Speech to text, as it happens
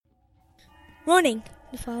Warning: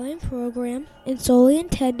 the following program is solely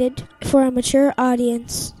intended for a mature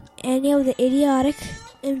audience. Any of the idiotic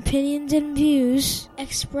opinions and views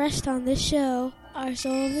expressed on this show are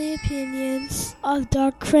solely opinions of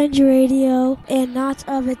Dark Fringe Radio and not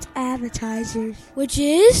of its advertisers, which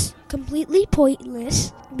is completely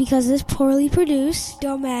pointless because this poorly produced,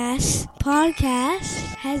 dumbass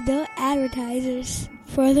podcast has no advertisers.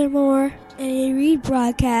 Furthermore, any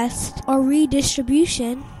rebroadcast or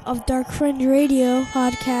redistribution of Dark Fringe Radio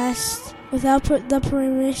podcasts without the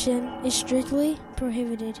permission is strictly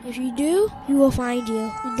prohibited. If you do, we will find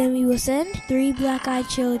you. Then we will send 3 black-eyed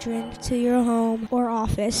children to your home or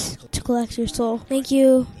office to collect your soul. Thank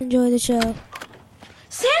you. Enjoy the show.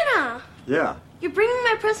 Santa! Yeah. You're bringing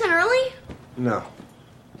my present early? No.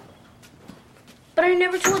 But I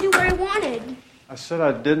never told you what I wanted. I said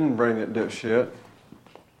I didn't bring it, dipshit.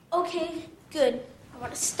 Okay, good. I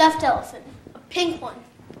want a stuffed elephant. A pink one.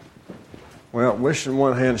 Well, wish in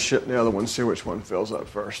one hand, shit in the other one. See which one fills up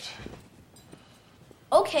first.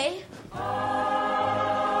 Okay.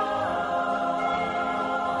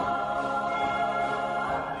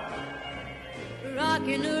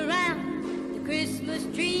 Rocking around the Christmas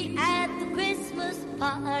tree at the Christmas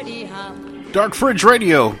party hop. Dark Fringe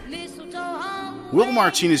Radio. Will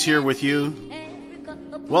Martinez here with you.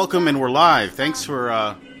 Welcome, and we're live. Thanks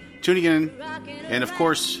for tuning in. And of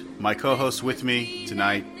course, my co-host with me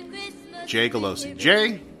tonight, Jay Galosi.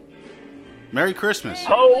 Jay, Merry Christmas.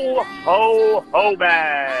 Ho, ho, ho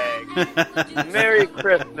bag. Merry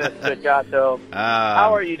Christmas, Picato.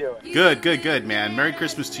 How are you doing? Good, man. Merry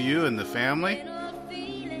Christmas to you and the family.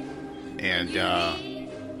 And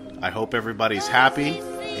I hope everybody's happy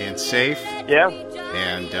and safe. Yeah.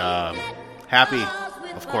 And happy,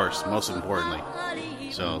 of course, most importantly.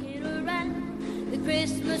 So,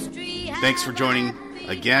 thanks for joining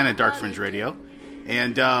again at Dark Fringe Radio.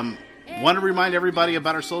 And want to remind everybody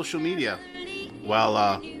about our social media. While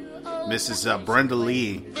Mrs. Brenda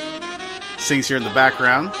Lee sings here in the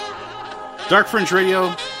background. Dark Fringe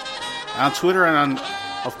Radio on Twitter and on,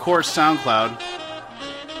 of course, SoundCloud.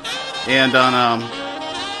 And on,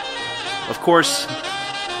 of course,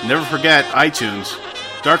 never forget iTunes.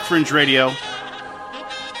 Dark Fringe Radio.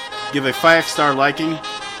 Give a 5-star liking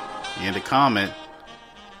and a comment.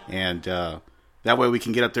 And that way we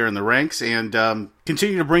can get up there in the ranks and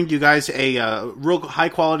continue to bring you guys a real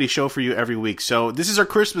high-quality show for you every week. So this is our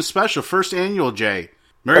Christmas special, first annual, Jay.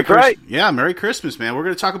 That's right. Yeah, Merry Christmas, man. We're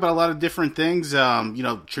going to talk about a lot of different things,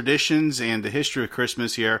 traditions and the history of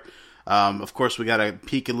Christmas here. Of course, we got to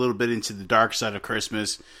peek a little bit into the dark side of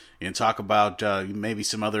Christmas and talk about maybe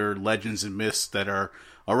some other legends and myths that are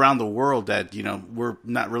around the world that, we're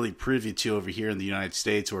not really privy to over here in the United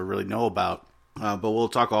States or really know about. But we'll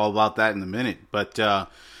talk all about that in a minute. But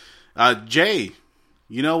Jay,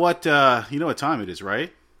 you know what time it is,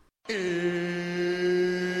 right? It's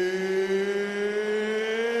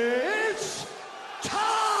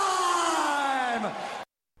time!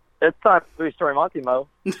 It's time for 3-Story Monty, Mo.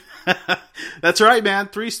 That's right, man.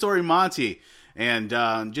 3-Story Monty. And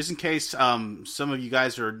just in case some of you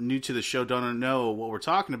guys are new to the show, don't know what we're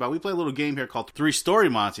talking about, we play a little game here called 3-Story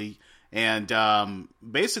Monty. And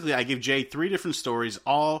basically, I give Jay 3 different stories,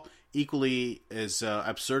 all equally as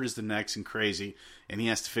absurd as the next and crazy. And he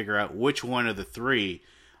has to figure out which one of the 3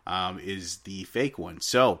 is the fake one.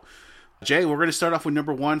 So, Jay, we're going to start off with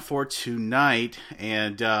number 1 for tonight.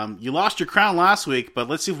 And you lost your crown last week, but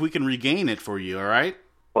let's see if we can regain it for you, all right?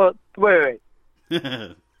 Well, wait.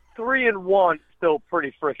 3-1 still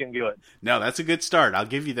pretty freaking good. No, that's a good start. I'll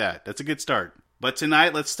give you that. That's a good start. But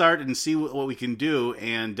tonight, let's start and see what we can do,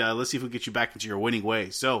 and let's see if we get you back into your winning way.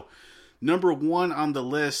 So, number 1 on the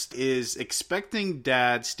list is Expecting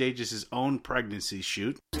Dad stages his own pregnancy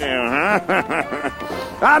shoot. I'm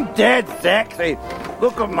dead sexy.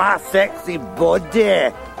 Look at my sexy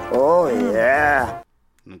body. Oh, yeah.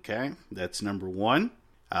 Okay, that's number 1.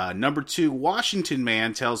 Number 2, Washington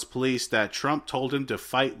man tells police that Trump told him to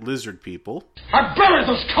fight lizard people. I buried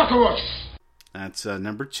those cockroaches! That's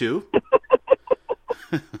number 2.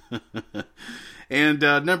 And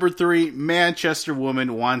number 3, Manchester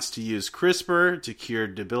woman wants to use CRISPR to cure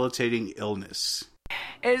debilitating illness.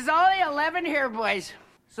 It's only 11 here, boys.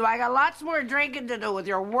 So I got lots more drinking to do with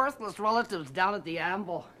your worthless relatives down at the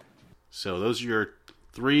Amble. So those are your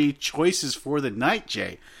 3 choices for the night,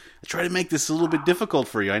 Jay. I try to make this a little bit difficult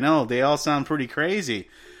for you. I know, they all sound pretty crazy.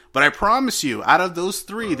 But I promise you, out of those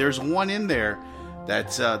 3, there's one in there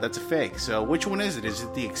that's a fake. So which one is it? Is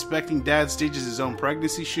it the Expecting Dad stages his own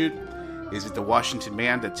pregnancy shoot? Is it the Washington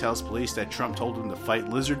man that tells police that Trump told him to fight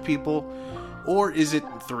lizard people? Or is it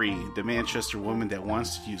 3, the Manchester woman that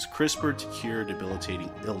wants to use CRISPR to cure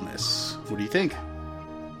debilitating illness? What do you think?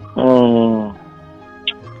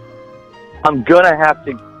 I'm going to have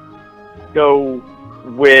to go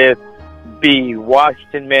with B.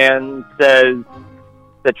 Washington man says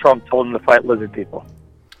that Trump told him to fight lizard people.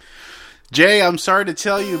 Jay, I'm sorry to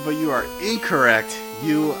tell you, but you are incorrect.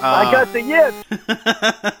 I got the yes.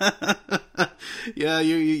 Yeah,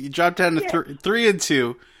 you dropped down to 3 and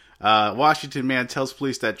 2. Washington man tells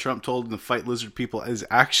police that Trump told him to fight lizard people is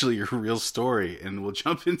actually a real story, and we'll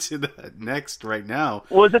jump into that next right now.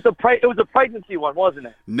 Was it it was a pregnancy one, wasn't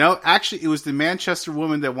it? No, actually, it was the Manchester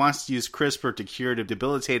woman that wants to use CRISPR to cure a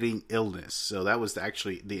debilitating illness. So that was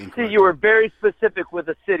actually the incorrect. See, you were very specific with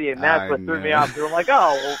the city, and that's what threw me off. I'm like,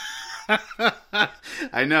 oh. Well.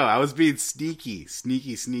 I know. I was being sneaky.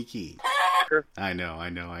 I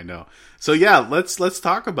know. So yeah, let's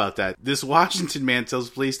talk about that. This Washington man tells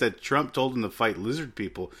police that Trump told him to fight lizard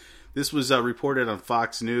people. This was reported on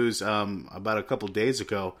Fox News about a couple days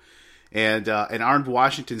ago. And an armed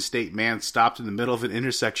Washington state man stopped in the middle of an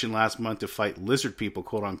intersection last month to fight lizard people,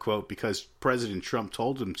 quote unquote, because President Trump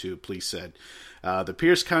told him to, police said. The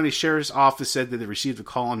Pierce County Sheriff's Office said that they received a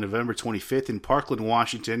call on November 25th in Parkland,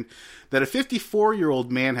 Washington, that a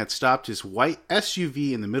 54-year-old man had stopped his white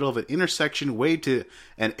SUV in the middle of an intersection, waved to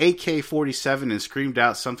an AK-47 and screamed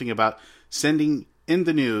out something about sending in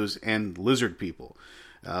the news and lizard people.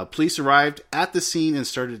 Police arrived at the scene and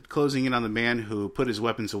started closing in on the man, who put his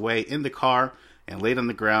weapons away in the car and laid on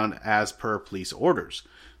the ground as per police orders.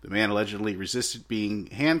 The man allegedly resisted being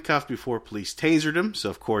handcuffed before police tasered him, so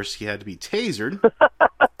of course he had to be tasered.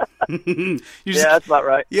 That's about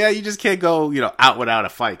right. Yeah, you just can't go, out without a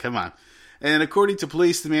fight. Come on. And according to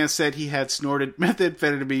police, the man said he had snorted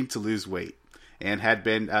methamphetamine to lose weight and had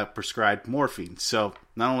been prescribed morphine. So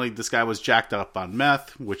not only this guy was jacked up on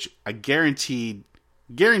meth, which I guarantee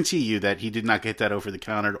you that he did not get that over the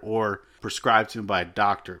counter or prescribed to him by a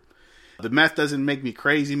doctor. The meth doesn't make me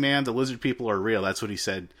crazy, man. The lizard people are real. That's what he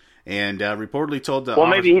said. And reportedly told the officer,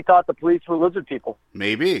 maybe he thought the police were lizard people.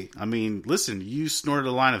 Maybe. I mean, listen, you snorted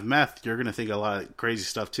a line of meth, you're going to think a lot of crazy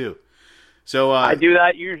stuff too. So I do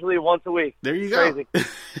that usually once a week. There you go.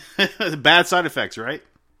 Crazy. Bad side effects, right?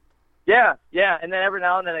 Yeah. And then every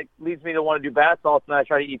now and then it leads me to want to do bath salts, and I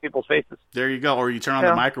try to eat people's faces. There you go. Or you turn on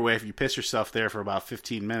the microwave, you piss yourself there for about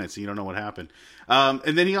 15 minutes, and you don't know what happened.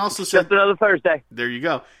 And then he also said... Just another Thursday. There you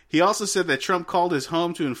go. He also said that Trump called his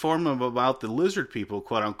home to inform him about the lizard people,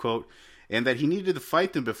 quote unquote, and that he needed to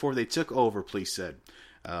fight them before they took over, police said.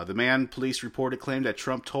 The man police reported claimed that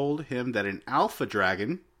Trump told him that an alpha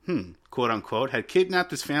dragon, quote unquote, had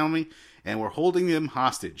kidnapped his family and were holding them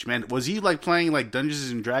hostage. Man, was he playing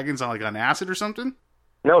Dungeons and Dragons on acid or something?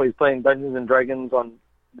 No, he's playing Dungeons and Dragons on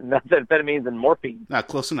methamphetamines and morphine.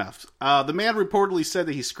 Close enough. The man reportedly said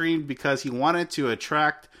that he screamed because he wanted to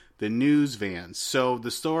attract the news vans. So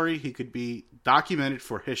the story, he could be documented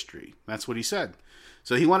for history. That's what he said.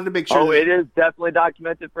 So he wanted to make sure... Oh, it is definitely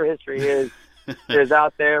documented for history. It is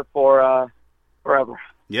out there for forever.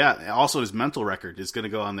 Yeah, also his mental record is going to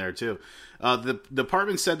go on there, too. The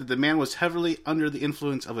department said that the man was heavily under the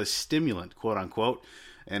influence of a stimulant, quote-unquote,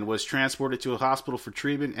 and was transported to a hospital for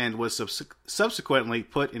treatment and was subsequently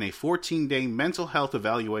put in a 14-day mental health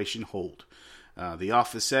evaluation hold. The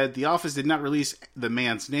office said the office did not release the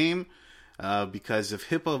man's name because of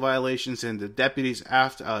HIPAA violations, and the deputies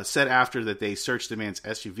said after that they searched the man's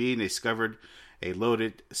SUV and they discovered a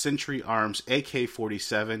loaded Century Arms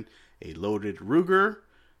AK-47, a loaded Ruger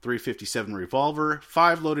 .357 revolver,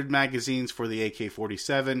 5 loaded magazines for the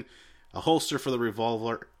AK-47, a holster for the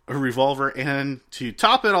revolver, and to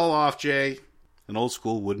top it all off, Jay, an old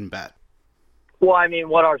school wooden bat. Well, I mean,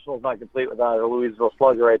 what arsenal's not complete without a Louisville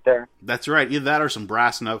Slugger right there? That's right. Either that or some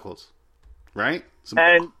brass knuckles, right?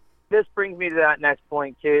 And this brings me to that next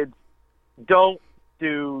point, kids. Don't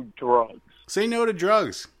do drugs. Say no to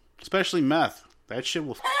drugs, especially meth. That shit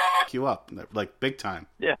will f*** you up, big time.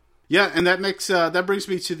 Yeah. Yeah, and that brings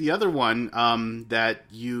me to the other one that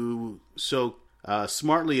you so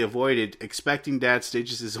smartly avoided. Expecting dad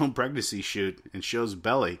stages his own pregnancy shoot and shows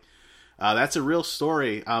belly. That's a real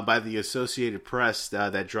story by the Associated Press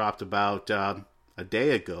that dropped about a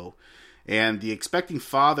day ago. And the expecting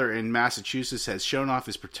father in Massachusetts has shown off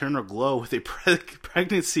his paternal glow with a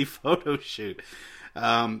pregnancy photo shoot.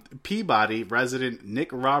 Peabody resident Nick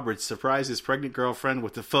Roberts surprised his pregnant girlfriend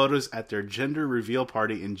with the photos at their gender reveal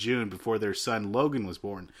party in June before their son Logan was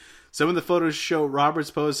born. Some of the photos show Roberts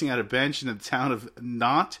posing at a bench in the town of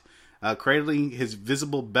Nantes, cradling his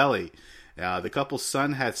visible belly. The couple's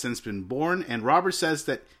son had since been born, and Roberts says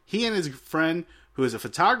that he and his friend who is a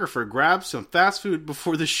photographer, grabbed some fast food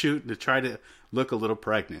before the shoot to try to look a little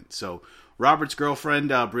pregnant. So Robert's girlfriend,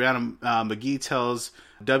 Brianna McGee, tells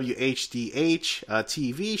WHDH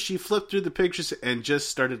TV she flipped through the pictures and just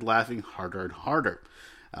started laughing harder and harder.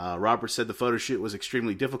 Robert said the photo shoot was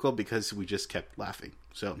extremely difficult because we just kept laughing.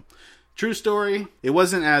 So, true story. It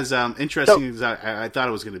wasn't as interesting as I thought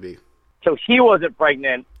it was going to be. So he wasn't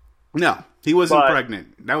pregnant. No, he wasn't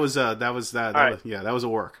pregnant. That was a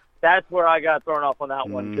work. That's where I got thrown off on that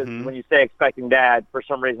one, because when you say expecting dad, for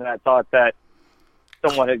some reason I thought that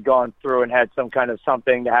someone had gone through and had some kind of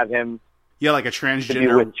something to have him. Yeah, like a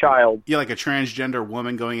transgender with child. Yeah, like a transgender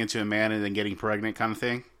woman going into a man and then getting pregnant, kind of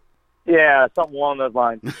thing. Yeah, something along those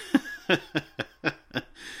lines.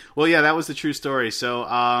 Well, yeah, that was the true story. So,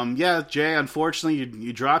 Jay, unfortunately,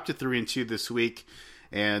 you dropped to 3-2 this week,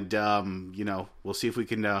 and we'll see if we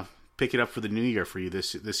can pick it up for the new year for you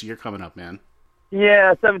this year coming up, man.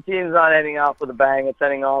 Yeah, 17 is not ending off with a bang. It's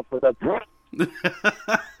ending off with a.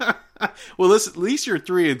 Well, listen, at least you're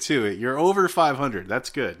 3-2. You're over 500. That's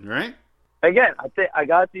good, right? Again, I think I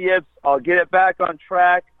got the yips. I'll get it back on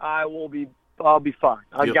track. I'll be fine.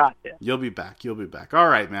 I got this. You'll be back. All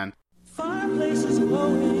right, man. Fireplaces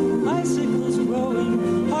glowing, icicles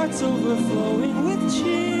growing, hearts overflowing with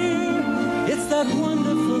cheer. It's that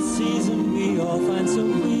wonderful season we all find so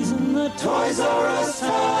pleasing, the Toys R Us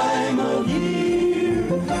time of year.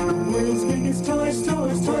 The world's biggest toy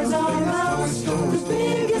stores, Toys R Us. The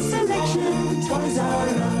biggest selection, Toys R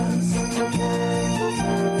Us. It's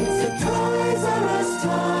the Toys R Us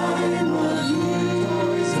time of year.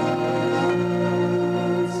 Toys R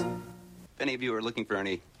Us. If any of you are looking for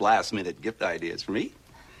any last-minute gift ideas for me,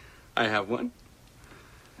 I have one.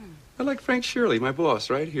 I like Frank Shirley, my boss,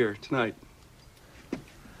 right here tonight.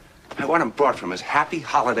 I want him brought from his happy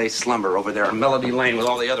holiday slumber over there on Melody Lane with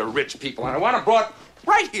all the other rich people, and I want him brought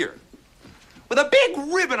right here with a big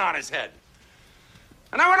ribbon on his head.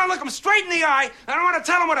 And I want to look him straight in the eye, and I want to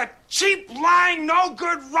tell him what a cheap, lying,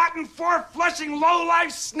 no-good, rotten, four-flushing,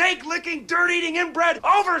 low-life, snake-licking, dirt-eating, inbred,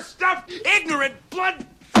 overstuffed, ignorant,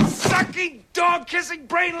 blood-sucking, dog-kissing,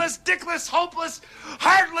 brainless, dickless, hopeless,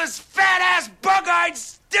 heartless, fat-ass, bug-eyed,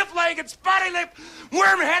 stiff-legged, spotty-lipped,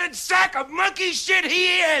 worm-headed sack of monkey shit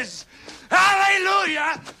he is.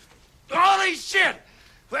 Hallelujah! Holy shit!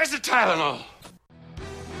 Where's the Tylenol?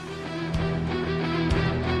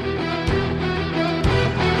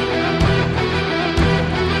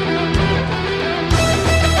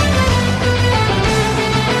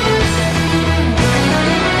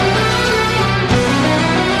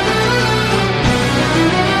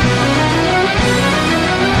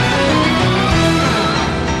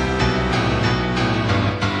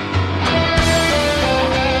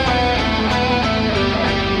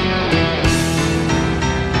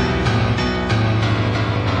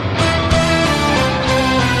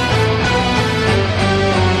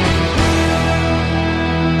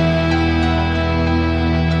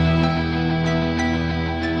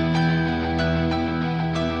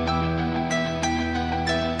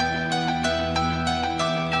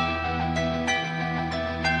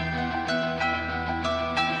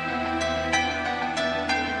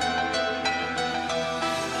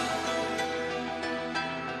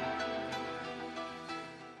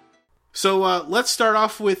 So let's start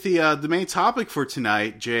off with the main topic for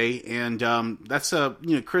tonight, Jay, and that's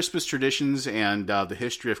Christmas traditions and the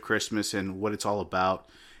history of Christmas and what it's all about.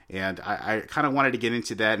 And I kind of wanted to get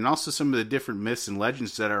into that, and also some of the different myths and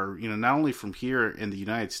legends that are not only from here in the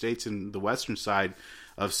United States and the western side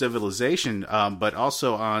of civilization, but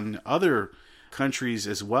also on other countries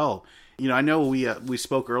as well. I know we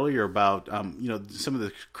spoke earlier about some of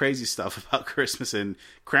the crazy stuff about Christmas, and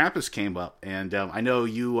Krampus came up, and I know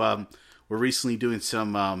you were recently doing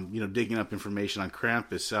some digging up information on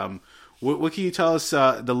Krampus. What can you tell us,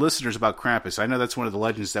 the listeners, about Krampus? I know that's one of the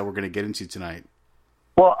legends that we're going to get into tonight.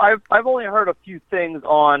 Well, I've only heard a few things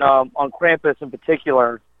on Krampus in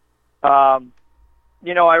particular. I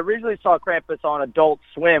originally saw Krampus on Adult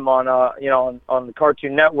Swim on the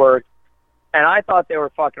Cartoon Network, and I thought they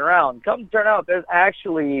were fucking around. Come to turn out, there's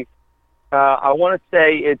actually, I want to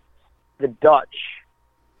say it's the Dutch.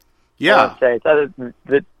 Yeah. I want to say it's either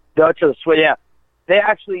the Dutch or the Swiss. Yeah, they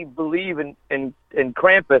actually believe in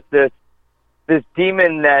Krampus, this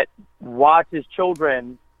demon that watches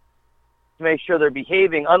children to make sure they're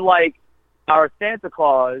behaving. Unlike our Santa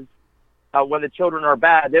Claus, when the children are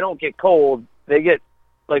bad, they don't get cold; they get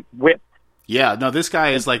whipped. Yeah, no, this guy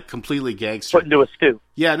is completely gangster. Put into a stew.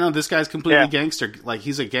 Yeah, no, this guy's completely gangster.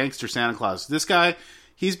 He's a gangster Santa Claus. This guy,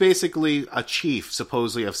 he's basically a chief,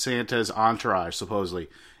 supposedly, of Santa's entourage, supposedly.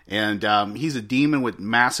 And he's a demon with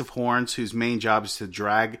massive horns whose main job is to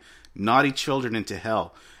drag naughty children into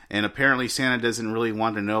hell. And apparently Santa doesn't really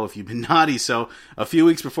want to know if you've been naughty. So a few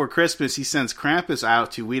weeks before Christmas, he sends Krampus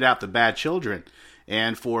out to weed out the bad children.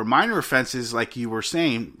 And for minor offenses, like you were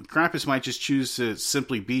saying, Krampus might just choose to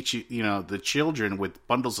simply beat the children with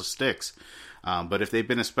bundles of sticks. But if they've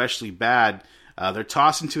been especially bad, they're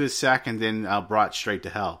tossed into his sack and then brought straight to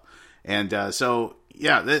hell. And so,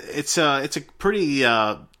 yeah, it's a pretty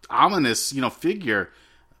ominous, figure,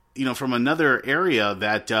 from another area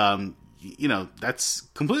that, that's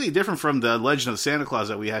completely different from the legend of Santa Claus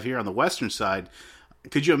that we have here on the western side.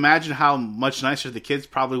 Could you imagine how much nicer the kids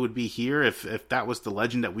probably would be here if that was the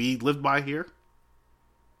legend that we lived by here?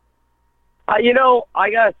 I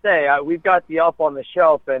gotta say, we've got the elf on the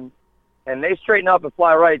shelf, and they straighten up and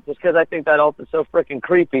fly right just because I think that elf is so freaking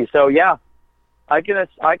creepy. So yeah, I can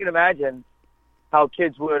imagine how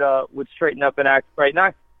kids would straighten up and act right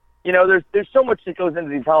now. There's so much that goes into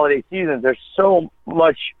these holiday seasons. There's so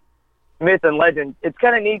much myth and legend. It's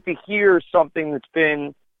kind of neat to hear something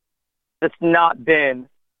that's not been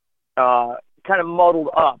kind of muddled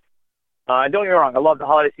up. Don't get me wrong, I love the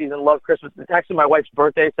holiday season, love Christmas. It's actually my wife's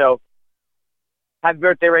birthday, so happy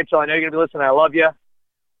birthday, Rachel. I know you're going to be listening. I love you.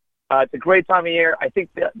 It's a great time of year. I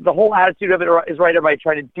think the whole attitude of it is right. Everybody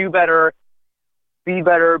trying to do better,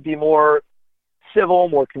 be more civil,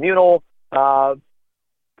 more communal.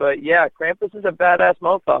 But yeah, Krampus is a badass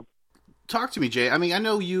mofo. Talk to me, Jay. I mean, I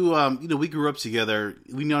know you, we grew up together.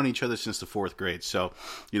 We've known each other since the 4th grade. So,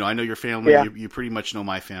 I know your family. Yeah. You pretty much know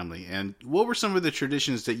my family. And what were some of the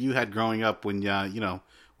traditions that you had growing up when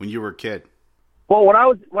you were a kid? Well, when I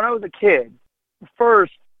was a kid,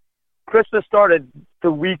 first, Christmas started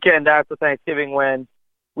the weekend after Thanksgiving when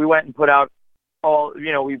we went and put out all,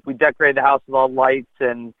 we decorated the house with all lights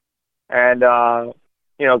and got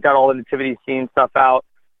all the nativity scene stuff out.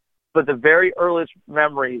 But the very earliest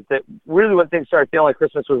memories that really when things started feeling like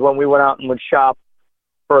Christmas was when we went out and would shop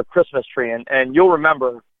for a Christmas tree. And you'll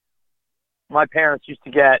remember my parents used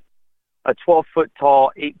to get a 12-foot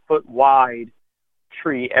tall, 8-foot wide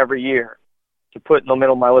tree every year to put in the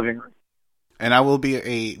middle of my living room. And I will be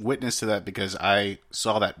a witness to that because I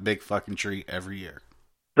saw that big fucking tree every year.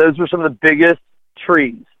 Those were some of the biggest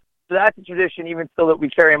trees. So that's a tradition even still that we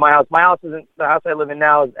carry in my house. My house isn't, the house I live in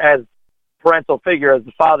now is as parental figure, as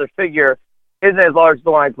the father figure, isn't as large as the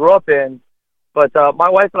one I grew up in. But my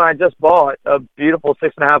wife and I just bought a beautiful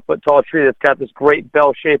 6.5-foot tall tree that's got this great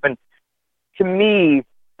bell shape. And to me,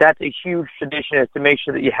 that's a huge tradition, is to make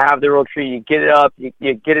sure that you have the real tree, you get it up, you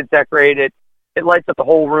get it decorated. It lights up the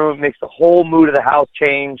whole room, makes the whole mood of the house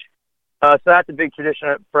change. So that's a big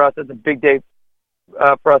tradition for us. It's a big day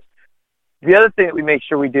for us. The other thing that we make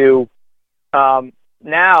sure we do now,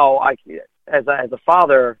 as a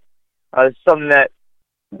father, this is something that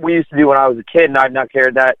we used to do when I was a kid, and I've not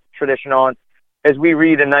carried that tradition on, is we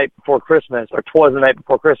read the night before Christmas, or 'twas the night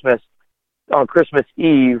before Christmas, on Christmas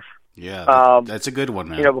Eve. Yeah, that's a good one,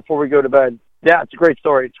 man. Before we go to bed. Yeah, it's a great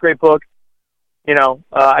story. It's a great book.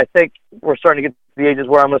 I think we're starting to get to the ages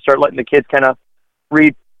where I'm going to start letting the kids kind of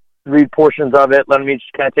read portions of it, let them each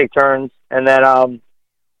kind of take turns, and then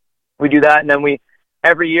we do that, and then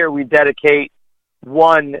every year we dedicate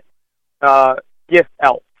one gift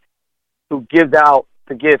elf who gives out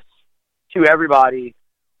the gifts to everybody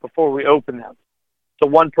before we open them. So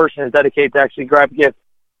one person is dedicated to actually grab a gift.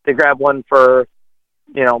 They grab one for,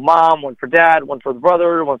 mom, one for dad, one for the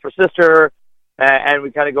brother, one for sister, and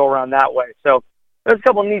we kind of go around that way. So there's a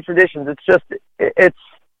couple of neat traditions. It's just,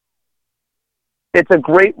 it's a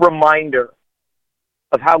great reminder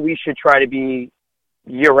of how we should try to be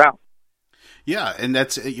year-round. Yeah, and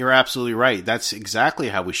you're absolutely right. That's exactly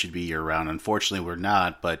how we should be year-round. Unfortunately, we're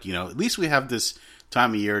not, but, at least we have this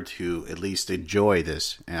time of year to at least enjoy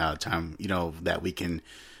this time, that we can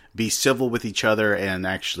be civil with each other and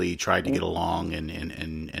actually try to get along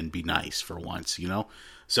and be nice for once,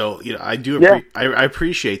 So, I do I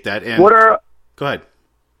appreciate that. And go ahead.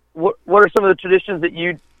 What are some of the traditions that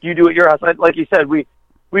you do at your house? Like you said, we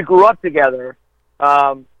grew up together.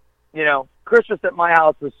 Christmas at my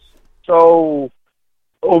house was so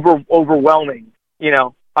overwhelming.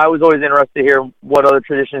 I was always interested to hear what other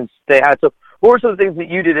traditions they had. So what were some of the things that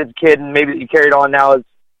you did as a kid and maybe that you carried on now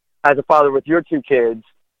as a father with your two kids?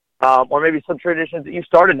 Or maybe some traditions that you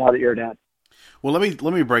started now that you're a dad? Well,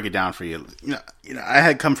 let me break it down for you. I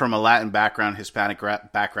had come from a Latin background, Hispanic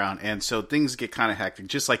background, and so things get kind of hectic.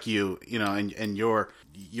 Just like you, in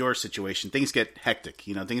your situation, things get hectic.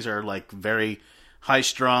 Things are like very high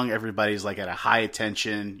strung. Everybody's like at a high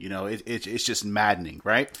attention. It's just maddening,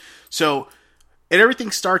 right? So, and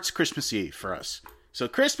everything starts Christmas Eve for us. So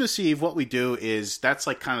Christmas Eve, what we do is that's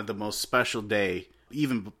like kind of the most special day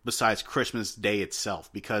even besides Christmas Day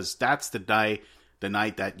itself, because that's the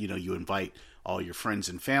night that, you know, you invite all your friends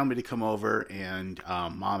and family to come over, and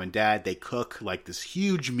mom and dad, they cook like this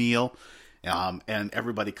huge meal, and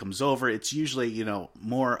everybody comes over. It's usually, you know,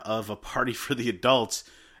 more of a party for the adults,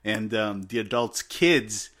 and the adults'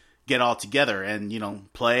 kids get all together and, you know,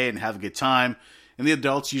 play and have a good time. And the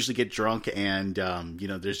adults usually get drunk, and, you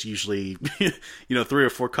know, there's usually, you know, 3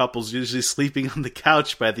 or 4 couples usually sleeping on the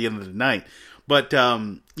couch by the end of the night. But,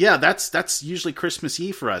 yeah, that's usually Christmas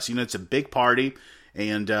Eve for us. You know, it's a big party,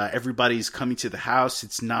 and everybody's coming to the house.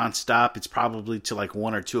 It's nonstop. It's probably till like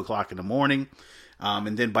 1 or 2 o'clock in the morning.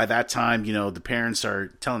 And then by that time, you know, the parents are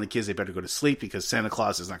telling the kids they better go to sleep because Santa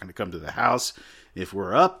Claus is not going to come to the house if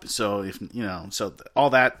we're up. So,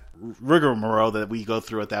 all that rigmarole that we go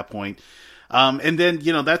through at that point. And then,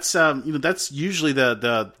 you know, that's usually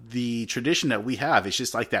the tradition that we have. It's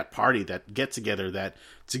just like that party, that get together, that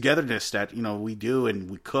togetherness that, you know, we do, and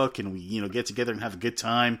we cook, and we, you know, get together and have a good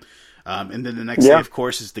time. And then the next day, of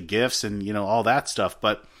course, is the gifts and, you know, all that stuff.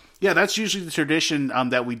 But yeah, that's usually the tradition,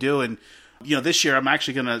 that we do. And, you know, this year I'm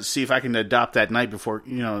actually going to see if I can adopt that night before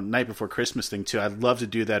Christmas thing too. I'd love to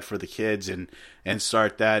do that for the kids and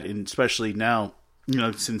start that. And especially now, you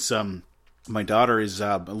know, since, my daughter is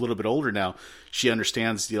a little bit older now, she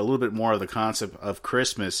understands, you know, a little bit more of the concept of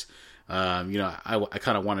Christmas. You know, I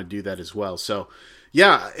kind of want to do that as well. So,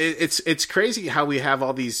 yeah, it's crazy how we have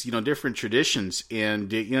all these, you know, different traditions,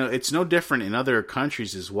 and, you know, it's no different in other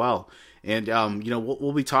countries as well. And, you know,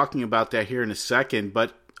 we'll be talking about that here in a second.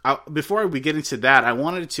 But before we get into that, I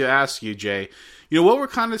wanted to ask you, Jay, you know, what were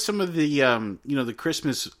kind of some of the, you know, the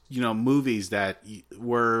Christmas, you know, movies that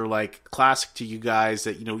were like classic to you guys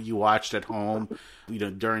that, you know, you watched at home, you know,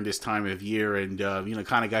 during this time of year, and, you know,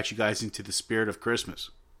 kind of got you guys into the spirit of Christmas?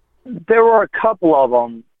 There were a couple of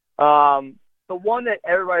them. The one that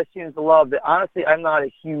everybody seems to love that honestly I'm not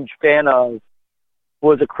a huge fan of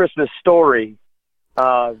was A Christmas Story.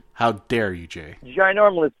 How dare you, Jay?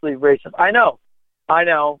 Ginormously racist. I know.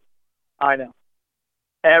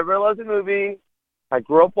 Everyone loves the movie. I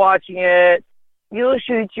grew up watching it. You'll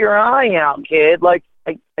shoot your eye out, kid. Like,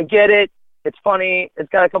 I get it. It's funny. It's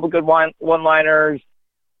got a couple good one-liners.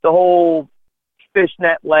 The whole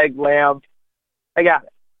fishnet leg lamp. I got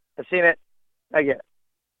it. I've seen it. I get it.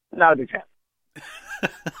 Not a big fan.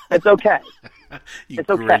 It's okay. It's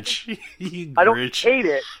okay. Grinch. You I don't Grinch. hate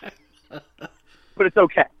it, but it's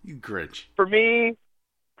okay. You Grinch. For me,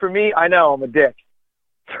 I know I'm a dick.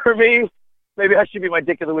 For me, maybe I should be my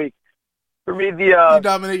dick of the week. For me, you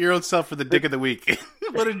nominate your own self for the dick of the week.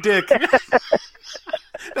 What a dick.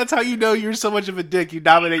 That's how you know you're so much of a dick. You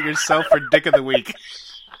nominate yourself for dick of the week.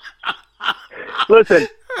 Listen,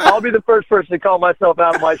 I'll be the first person to call myself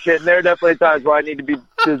out of my shit, and there are definitely times where I need to be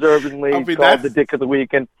deservingly called the dick of the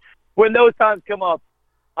week. And when those times come up,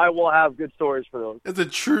 I will have good stories for those. It's a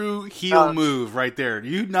true heel move right there.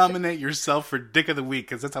 You nominate yourself for dick of the week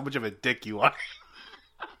because that's how much of a dick you are.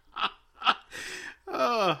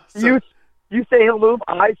 You say heel move.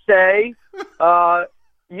 I say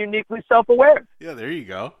uniquely self-aware. Yeah, there you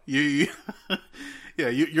go. You're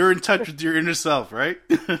in touch with your inner self, right?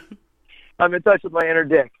 I'm in touch with my inner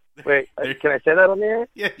dick. Wait, can I say that on the air?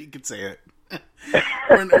 Yeah, you can say it.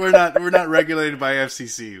 we're not regulated by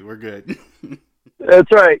FCC. We're good.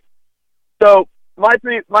 That's right. So my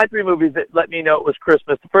three movies that let me know it was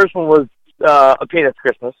Christmas. The first one was A Peanuts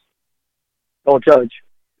Christmas. Don't judge.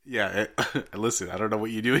 Yeah, listen, I don't know what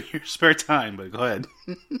you do in your spare time, but go ahead.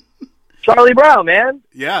 Charlie Brown, man.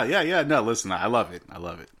 Yeah. No, listen, I love it.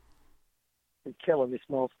 You're killing me,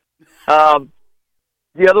 Smalls.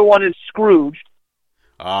 The other one is Scrooged.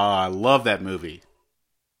 Oh, I love that movie.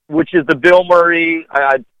 Which is the Bill Murray.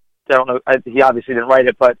 I don't know. He obviously didn't write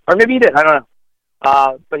it, or maybe he did. I don't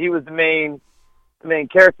know. But he was the main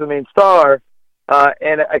character, the main star,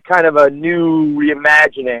 and a kind of a new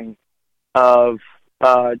reimagining of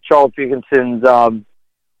Charles Dickinson's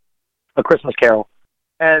A Christmas Carol.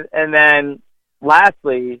 And then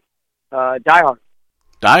lastly, Die Hard.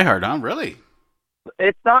 Die Hard, huh? Really?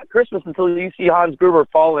 It's not Christmas until you see Hans Gruber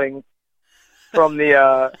falling from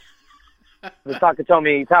the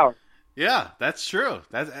Takatomi Tower. Yeah, that's true.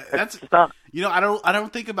 That's you know, I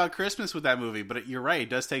don't think about Christmas with that movie, but you're right. It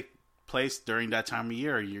does take place during that time of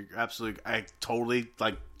year. You're absolutely. I totally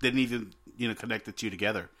didn't even connect the two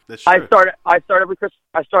together. That's true. I start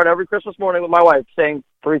every Christmas morning with my wife saying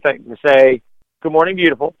three things. I say, "Good morning,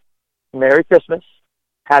 beautiful. Merry Christmas.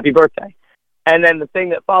 Happy birthday." And then the thing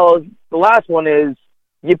that follows the last one is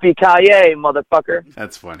yippee-ki-yay, motherfucker.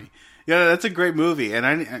 That's funny. Yeah, that's a great movie.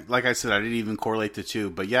 And like I said, I didn't even correlate the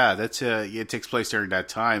two. But yeah, it takes place during that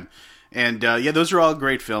time. And yeah, those are all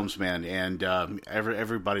great films, man. And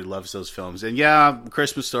everybody loves those films. And yeah,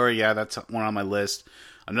 Christmas Story, yeah, that's one on my list.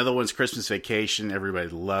 Another one's Christmas Vacation. Everybody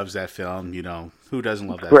loves that film. You know, who doesn't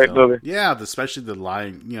love that Great film? movie. Yeah, especially the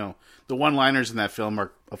line. You know, the one-liners in that film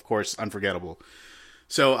are, of course, unforgettable.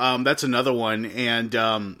 So that's another one. And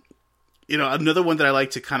you know, another one that I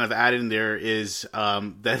like to kind of add in there is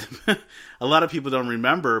that a lot of people don't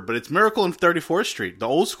remember, but it's Miracle on 34th Street, the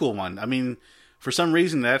old school one. I mean, for some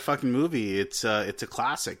reason, that fucking movie, it's a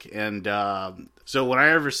classic. And so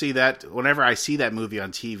whenever I see that movie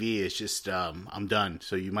on TV, it's just I'm done.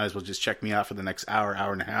 So you might as well just check me out for the next hour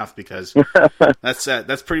and a half, because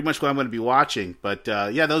that's pretty much what I'm going to be watching. But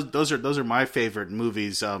yeah, those are my favorite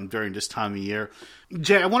movies during this time of year.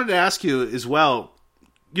 Jay, I wanted to ask you as well.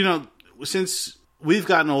 You know, since we've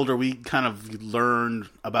gotten older, we kind of learned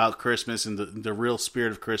about Christmas and the real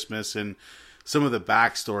spirit of Christmas and some of the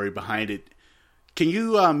backstory behind it. Can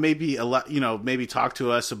you maybe talk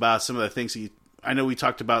to us about some of the things that I know we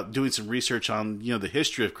talked about doing some research on, you know, the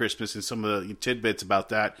history of Christmas and some of the tidbits about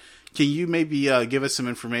that. Can you maybe give us some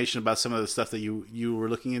information about some of the stuff that you were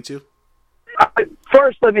looking into?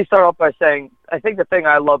 First, let me start off by saying I think the thing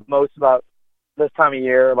I love most about this time of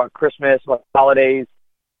year, about Christmas, about holidays,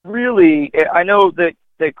 really, I know that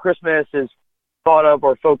Christmas is thought of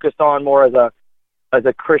or focused on more as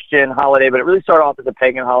a Christian holiday, but it really started off as a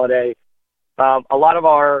pagan holiday. A lot of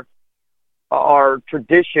our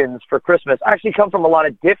traditions for Christmas actually come from a lot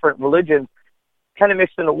of different religions kind of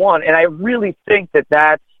mixed into one. And I really think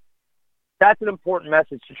that's an important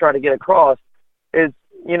message to try to get across is,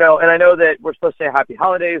 you know, and I know that we're supposed to say happy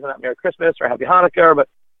holidays and not Merry Christmas or Happy Hanukkah, but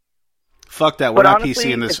fuck that. We're not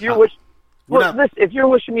honestly, PC in this. If you're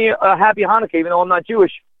wishing me a Happy Hanukkah, even though I'm not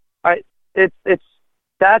Jewish,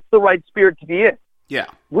 that's the right spirit to be in. Yeah.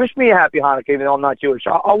 Wish me a Happy Hanukkah, even though I'm not Jewish.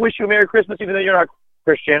 I'll wish you a Merry Christmas, even though you're not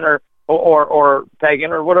Christian or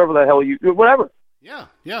pagan or whatever the hell whatever. Yeah,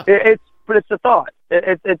 yeah. But it's a thought.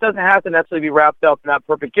 It doesn't have to necessarily be wrapped up in that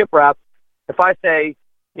perfect gift wrap. If I say,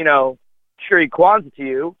 you know, Shri Kwanzaa to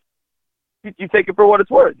you, you take it for what it's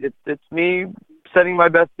worth. It's me sending my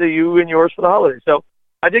best to you and yours for the holidays. So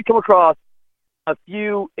I did come across a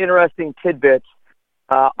few interesting tidbits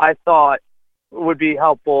I thought would be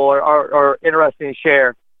helpful or interesting to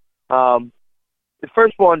share. The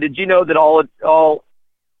first one, did you know that all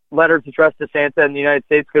letters addressed to Santa in the United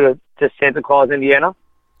States go to Santa Claus, Indiana?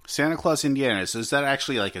 Santa Claus, Indiana. So is that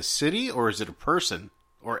actually like a city, or is it a person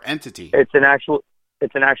or entity? It's an actual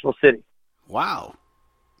city. Wow.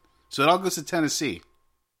 So it all goes to Tennessee.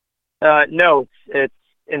 No, it's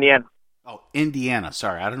Indiana. Oh, Indiana.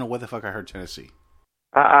 Sorry, I don't know what the fuck I heard Tennessee.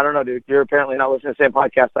 I don't know, dude. You're apparently not listening to the same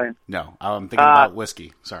podcast I am. No, I'm thinking about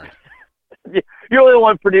whiskey. Sorry. You're the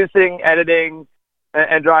one producing, editing,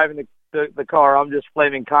 and driving the car. I'm just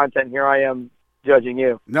flaming content. Here I am judging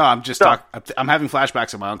you. No, I'm just I'm having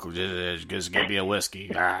flashbacks of my uncle. Just give me a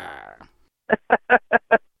whiskey. So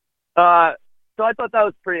I thought that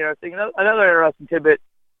was pretty interesting. Another interesting tidbit,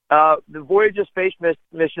 the Voyager space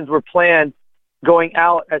missions were planned going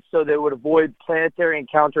out so they would avoid planetary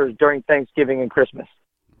encounters during Thanksgiving and Christmas.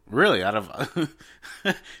 Really? I'm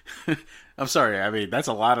sorry. I mean, that's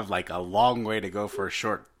a lot of a long way to go for a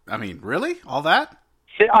short. I mean, really? All that?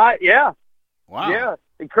 Yeah. Wow. Yeah.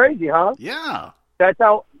 It's crazy, huh? Yeah. That's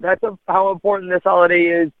how important this holiday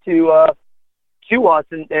is to us,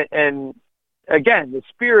 and again, the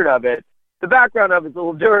spirit of it. The background of it is a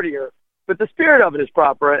little dirtier, but the spirit of it is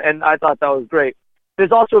proper, and I thought that was great.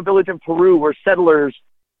 There's also a village in Peru where settlers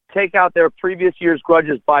take out their previous year's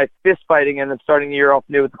grudges by fist fighting and then starting the year off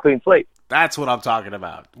new with a clean slate. That's what I'm talking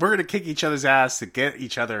about. We're going to kick each other's ass to get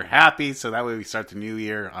each other happy, so that way we start the new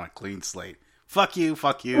year on a clean slate. Fuck you,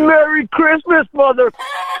 fuck you. Merry Christmas,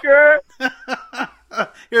 motherfucker!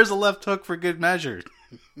 Here's a left hook for good measure.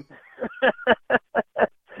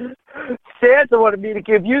 Santa wanted me to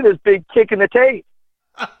give you this big kick in the tape.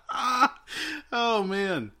 Oh,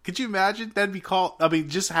 man. Could you imagine? That'd be called... I mean,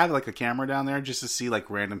 just have a camera down there just to see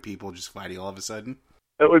random people just fighting all of a sudden.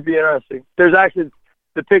 That would be interesting. There's actually...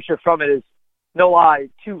 The picture from it is, no lie,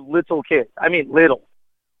 two little kids. I mean, little.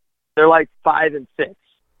 They're 5 and 6.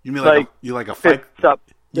 You mean a fight? You like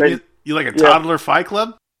a toddler fight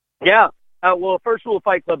club? Yeah. Well, first rule of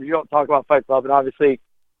Fight Club is you don't talk about Fight Club, and obviously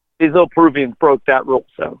these little Peruvians broke that rule,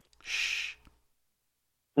 so... Shh.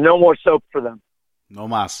 No more soap for them. No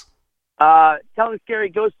mas. Telling scary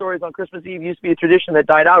ghost stories on Christmas Eve used to be a tradition that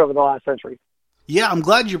died out over the last century. Yeah, I'm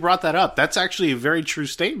glad you brought that up. That's actually a very true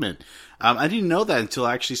statement. I didn't know that until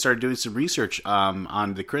I actually started doing some research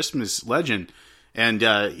on the Christmas legend. And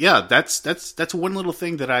yeah, that's one little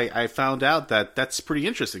thing that I found out that's pretty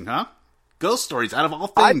interesting, huh? Ghost stories, out of all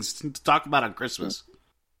things, to talk about on Christmas.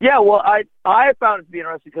 Yeah, well, I found it to be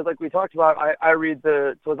interesting because, like we talked about, I read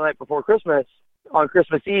the Night Before Christmas on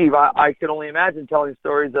Christmas Eve. I could only imagine telling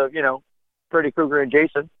stories of, Freddy Krueger and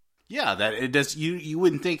Jason. Yeah, that it does. You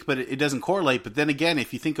wouldn't think, but it doesn't correlate. But then again,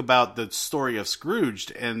 if you think about the story of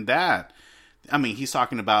Scrooged and that, I mean, he's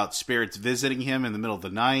talking about spirits visiting him in the middle of the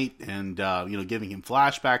night and giving him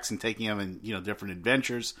flashbacks and taking him in different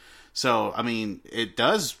adventures. So, I mean, it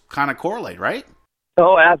does kind of correlate, right?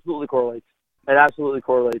 Oh, it absolutely correlates. It absolutely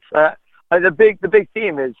correlates. The big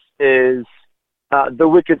theme is the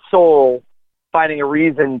wicked soul finding a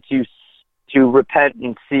reason to repent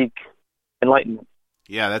and seek enlightenment.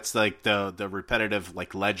 Yeah, that's like the repetitive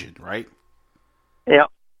legend, right? Yeah.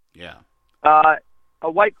 Yeah. A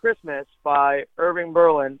White Christmas by Irving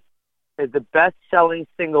Berlin is the best-selling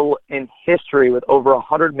single in history with over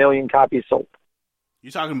 100 million copies sold. You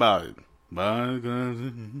talking about it? That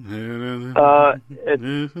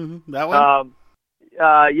one?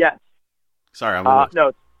 Yes. Sorry, I'm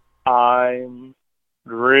no. I'm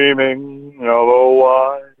dreaming of a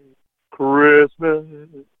white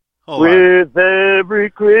Christmas with every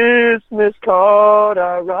Christmas card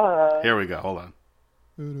I write. Here we go. Hold on.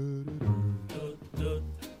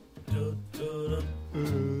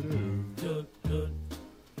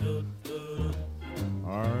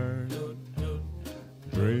 I'm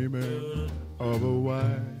dreaming of a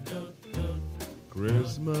white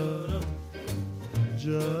Christmas,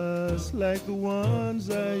 just like the ones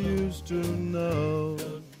I used to know,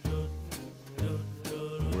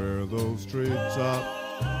 where those treetops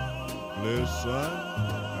glisten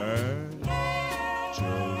and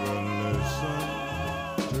children listen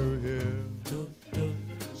to hear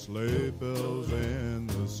sleigh bells in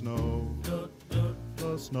the snow.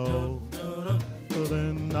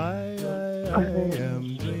 Then I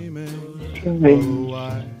am dreaming of a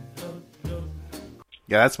white.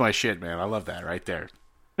 Yeah, that's my shit, man. I love that right there.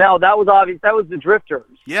 Now, that was obvious. That was the Drifters.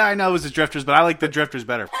 Yeah, I know it was the Drifters, but I like the Drifters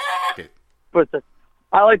better. But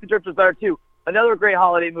I like the Drifters better, too. Another great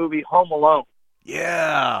holiday movie, Home Alone.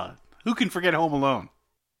 Yeah. Who can forget Home Alone?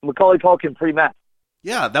 Macaulay Culkin, pretty mad.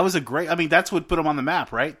 Yeah, that was a great... I mean, that's what put him on the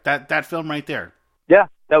map, right? That film right there. Yeah,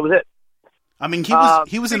 that was it. I mean,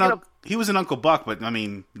 he was an Uncle Buck, but I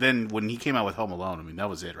mean, then when he came out with Home Alone, I mean, that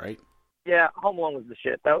was it, right? Yeah, Home Alone was the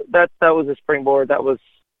shit. That was a springboard. That was,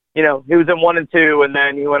 he was in 1 and 2, and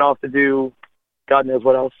then he went off to do God knows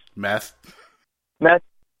what else. Meth. That's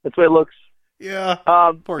the way it looks. Yeah.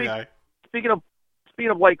 Poor guy. Speaking of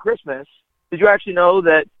White Christmas, did you actually know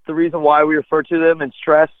that the reason why we refer to them and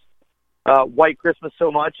stress White Christmas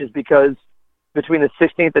so much is because between the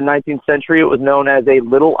 16th and 19th century, it was known as a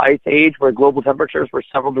Little Ice Age, where global temperatures were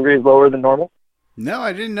several degrees lower than normal? No,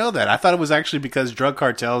 I didn't know that. I thought it was actually because drug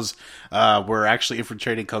cartels were actually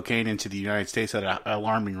infiltrating cocaine into the United States at an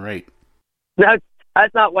alarming rate. That's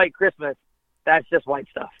not White Christmas. That's just white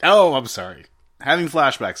stuff. Oh, I'm sorry. Having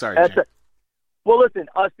flashbacks. Sorry, Jay. Well, listen,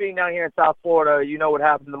 us being down here in South Florida, you know what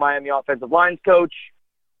happened to the Miami offensive lines coach.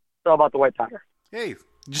 It's all about the white tiger. Hey,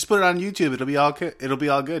 just put it on YouTube. It'll be all good. It'll be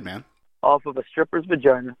all good, man. Off of a stripper's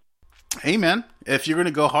vagina. Hey, man, if you're going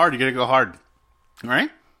to go hard, you're going to go hard. All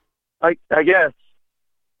right? I guess.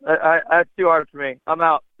 That's too hard for me. I'm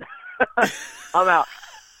out. I'm out.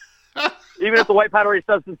 Even if the white powdery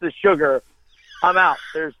substance is sugar, I'm out.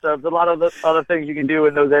 There's a lot of other things you can do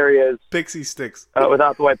in those areas. Pixie sticks.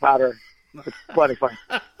 Without the white powder. It's plenty fun.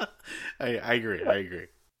 I agree.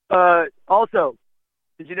 Also,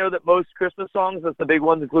 did you know that most Christmas songs, that's the big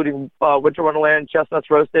ones, including Winter Wonderland, Chestnuts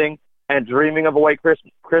Roasting, and Dreaming of a White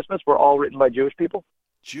Christmas, were all written by Jewish people?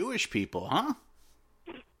 Jewish people, huh?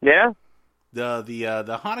 Yeah.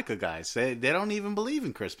 The Hanukkah guys, they don't even believe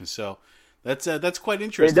in Christmas, so that's quite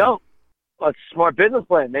interesting. They don't. Well, it's a smart business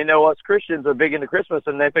plan. They know us Christians are big into Christmas,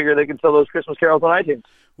 and they figure they can sell those Christmas carols on iTunes.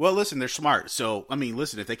 Well, listen, they're smart. So, I mean,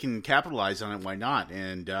 listen, if they can capitalize on it, why not?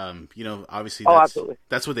 And, obviously absolutely.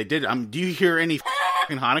 That's what they did. Do you hear any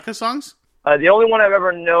f***ing Hanukkah songs? The only one I've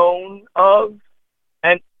ever known of,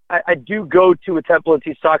 and I do go to a temple and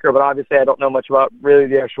teach soccer, but obviously I don't know much about really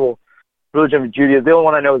the actual religion of Judaism. The only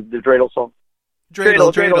one I know is the dreidel song.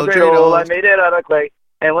 Dreidel, dreidel, dreidel, I made it out of clay.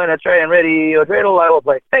 And when it's ready and ready, a dreidel I will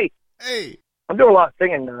play. Hey! I'm doing a lot of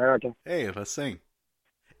singing now, aren't I? Hey, let's sing.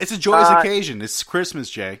 It's a joyous occasion. It's Christmas,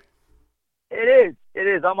 Jay. It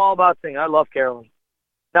is. I'm all about singing. I love caroling.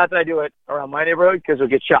 Not that I do it around my neighborhood because we'll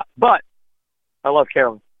get shot, but I love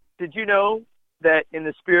caroling. Did you know that in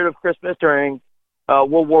the spirit of Christmas during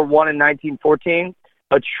World War I in 1914,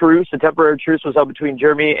 a temporary truce was held between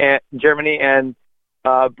Germany and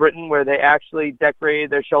Britain, where they actually decorated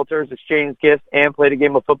their shelters, exchanged gifts, and played a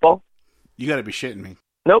game of football? You got to be shitting me.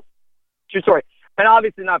 Nope. true story. And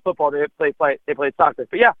obviously not football. They played soccer.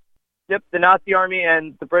 But yeah, yep. The Nazi army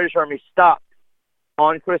and the British army stopped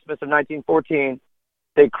on Christmas of 1914.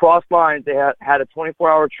 They crossed lines. They had a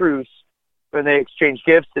 24-hour truce, and they exchanged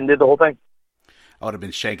gifts and did the whole thing. I would have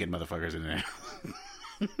been shanking motherfuckers in there.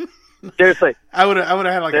 Seriously. I would have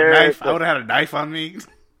had like a knife. I would have had a knife on me.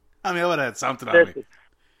 I mean, I would have had something on me.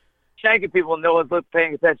 Shanking people, no one's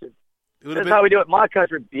paying attention. That's how we do it in my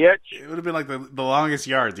country, bitch. It would have been like the longest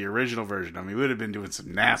yard, the original version. I mean, we would have been doing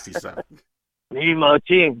some nasty stuff. Me, my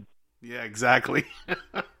team. Yeah, exactly.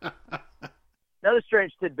 Another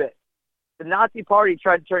strange tidbit. The Nazi Party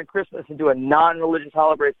tried to turn Christmas into a non-religious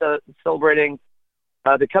holiday, celebrating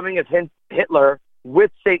the coming of Hitler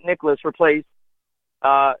with St. Nicholas replaced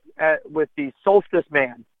with the Solstice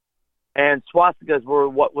Man. And swastikas were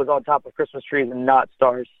what was on top of Christmas trees and not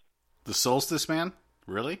stars. The Solstice Man?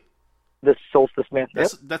 Really? The Solstice Man.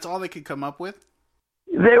 That's all they could come up with?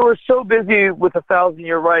 They were so busy with the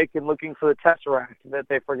 1,000-Year Reich and looking for the Tesseract that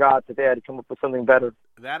they forgot that they had to come up with something better.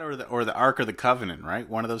 That or the Ark of the Covenant, right?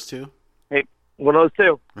 One of those two? Hey, one of those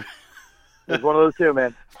two. There's one of those two,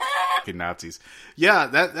 man. Fucking Nazis. Yeah,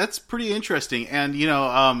 that's pretty interesting. And,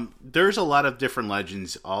 there's a lot of different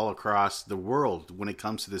legends all across the world when it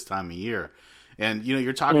comes to this time of year. And,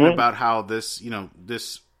 you're talking about how this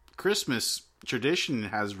Christmas tradition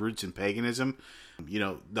has roots in paganism.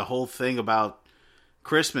 The whole thing about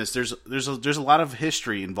Christmas, there's a lot of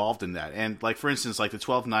history involved in that. And, like, for instance, like the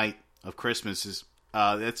 12th night of Christmas is,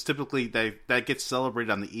 it's typically, that gets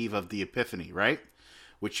celebrated on the eve of the Epiphany, right?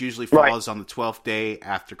 Which usually falls on the 12th day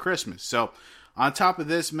after Christmas. So, on top of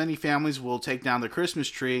this, many families will take down their Christmas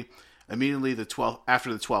tree immediately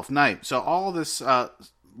after the 12th night. So, all this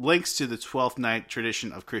links to the 12th night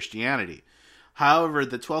tradition of Christianity. However,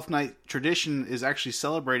 the 12th night tradition is actually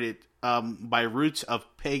celebrated by roots of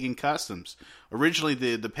pagan customs. Originally,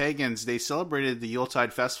 the pagans, they celebrated the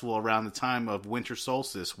Yuletide festival around the time of winter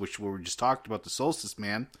solstice, which we just talked about, the Solstice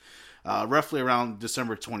Man, roughly around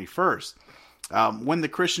December 21st. When the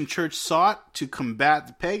Christian church sought to combat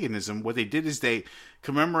the paganism, what they did is they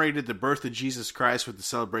commemorated the birth of Jesus Christ with the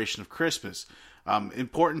celebration of Christmas.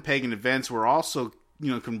 Important pagan events were also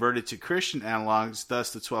converted to Christian analogs,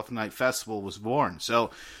 thus the 12th Night Festival was born. So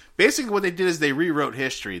basically what they did is they rewrote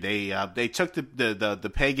history. They took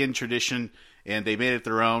the pagan tradition and they made it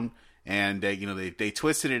their own, and they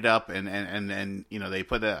twisted it up and they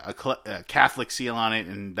put a Catholic seal on it,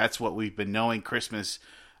 and that's what we've been knowing Christmas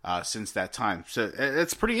since that time. So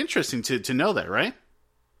it's pretty interesting to know that, right?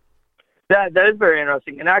 That is very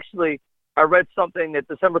interesting. And actually, I read something that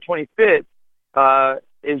December 25th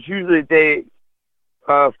is usually the day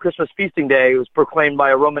of Christmas feasting day. It was proclaimed by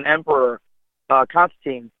a Roman emperor,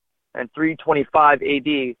 Constantine, in 325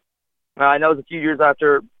 A.D. I know it was a few years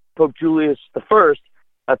after Pope Julius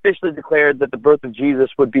I officially declared that the birth of Jesus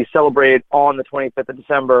would be celebrated on the 25th of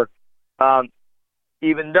December,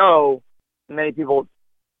 even though many people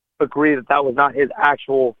agree that was not his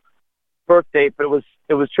actual birth date, but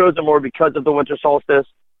it was chosen more because of the winter solstice,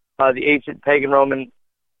 the ancient pagan Roman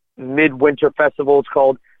midwinter festival. It's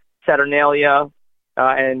called Saturnalia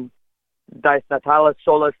and Dies Natalis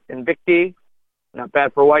Solis Invicti. Not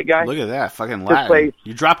bad for a white guy. Look at that, fucking Latin.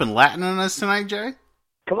 You dropping Latin on us tonight, Jay?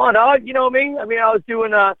 Come on, dog. You know me. I mean, I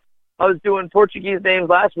was doing Portuguese names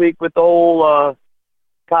last week with the whole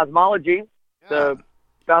cosmology, the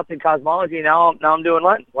bouncing cosmology. Now I'm doing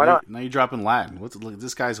Latin. Why not? Now you're dropping Latin.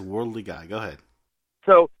 This guy's a worldly guy. Go ahead.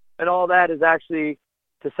 So, and all that is actually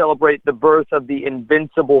to celebrate the birth of the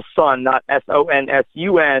invincible Son, not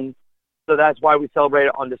Sonsun. So that's why we celebrate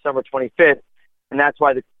it on December 25th, and that's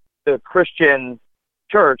why the Christian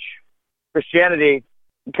church, Christianity,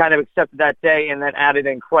 kind of accepted that day and then added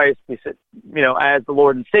in Christ, as the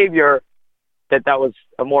Lord and Savior, that was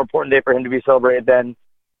a more important day for him to be celebrated than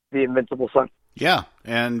the invincible Son. Yeah,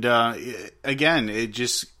 and again,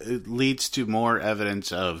 it leads to more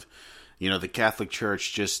evidence of, the Catholic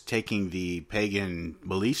Church just taking the pagan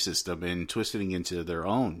belief system and twisting it into their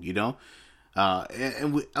own,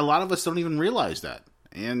 and a lot of us don't even realize that.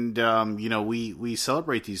 And, we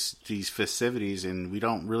celebrate these festivities and we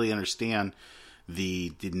don't really understand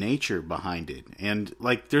the nature behind it. And,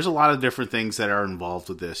 there's a lot of different things that are involved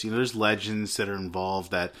with this. There's legends that are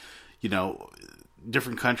involved that,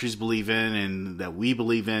 different countries believe in and that we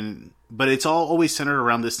believe in. But it's all always centered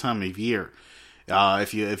around this time of year.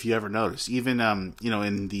 If you ever notice. Even,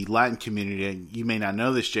 in the Latin community, you may not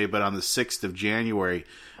know this, Jay, but on the 6th of January,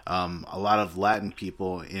 a lot of Latin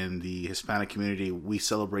people in the Hispanic community, we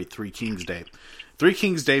celebrate Three Kings Day. Three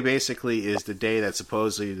Kings Day basically is the day that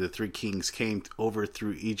supposedly the three kings came over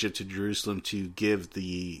through Egypt to Jerusalem to give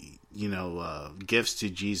the gifts to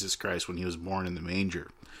Jesus Christ when he was born in the manger.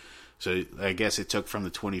 So I guess it took from the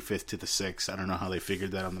 25th to the 6th. I don't know how they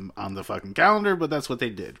figured that on the fucking calendar, but that's what they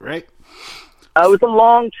did, right? It was a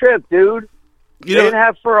long trip, dude. They didn't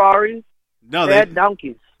have Ferraris. No, they had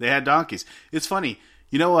donkeys. They had donkeys. It's funny.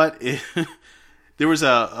 You know what? There was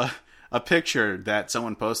a picture that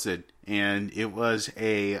someone posted, and it was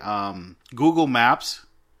a Google Maps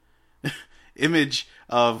image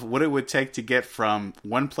of what it would take to get from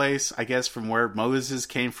one place, I guess, from where Moses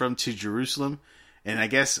came from to Jerusalem. And I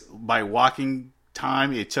guess by walking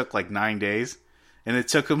time, it took like 9 days. And it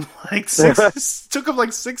took him like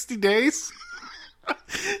 60 days.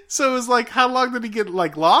 So it was like, how long did he get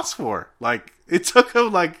like lost for? Like, it took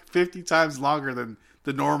him like 50 times longer than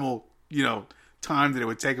the normal, time that it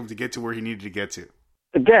would take him to get to where he needed to get to.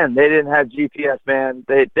 Again, they didn't have GPS, man.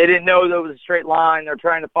 They didn't know there was a straight line. They're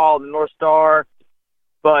trying to follow the North Star.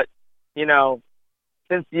 But,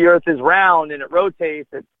 since the Earth is round and it rotates,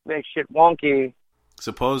 it makes shit wonky.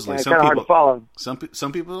 Supposedly, it's kind of hard to follow. Some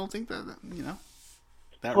people don't think that, that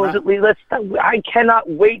supposedly, I cannot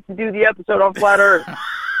wait to do the episode on Flat Earth.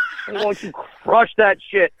 I'm going to crush that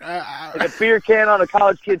shit like a beer can on a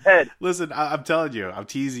college kid's head. Listen, I'm telling you, I'm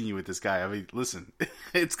teasing you with this guy. I mean, listen,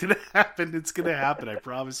 it's going to happen. It's going to happen. I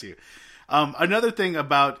promise you. Another thing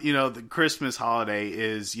about, the Christmas holiday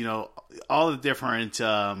is, all the different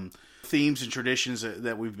themes and traditions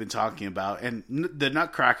that we've been talking about. And the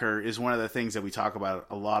Nutcracker is one of the things that we talk about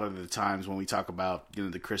a lot of the times when we talk about,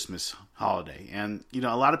 the Christmas holiday. And,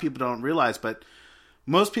 a lot of people don't realize, but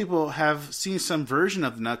most people have seen some version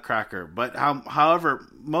of the Nutcracker. But however,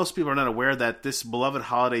 most people are not aware that this beloved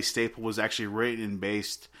holiday staple was actually written and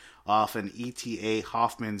based off an E.T.A.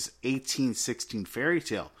 Hoffman's 1816 fairy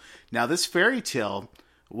tale. Now, this fairy tale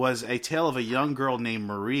was a tale of a young girl named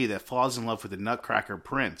Marie that falls in love with the Nutcracker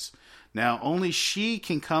Prince. Now, only she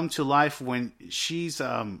can come to life when she's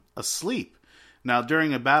asleep. Now,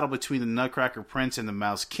 during a battle between the Nutcracker Prince and the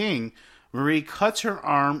Mouse King, Marie cuts her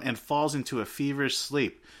arm and falls into a feverish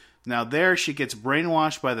sleep. Now, there she gets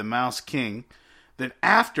brainwashed by the Mouse King. Then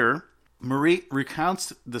after, Marie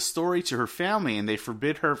recounts the story to her family, and they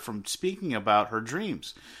forbid her from speaking about her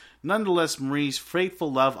dreams. Nonetheless, Marie's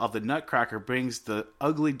faithful love of the Nutcracker brings the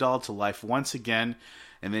ugly doll to life once again,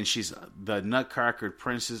 and then she's the Nutcracker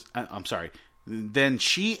Princess. Then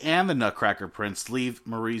she and the Nutcracker Prince leave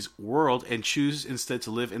Marie's world and choose instead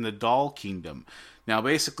to live in the Doll Kingdom. Now,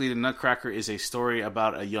 basically, the Nutcracker is a story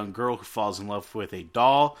about a young girl who falls in love with a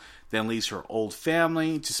doll, then leaves her old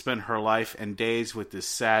family to spend her life and days with this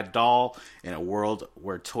sad doll in a world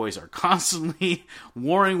where toys are constantly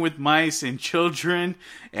warring with mice and children,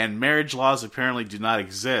 and marriage laws apparently do not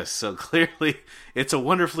exist. So clearly, it's a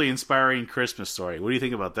wonderfully inspiring Christmas story. What do you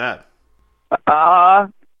think about that? I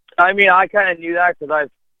mean, I kind of knew that because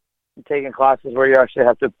I've taken classes where you actually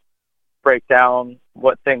have to break down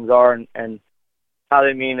what things are and how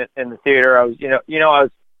they mean it in the theater. I was, I was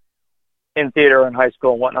in theater in high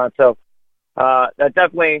school and whatnot, so that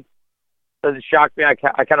definitely doesn't shock me. I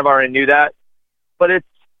kind of already knew that, but it's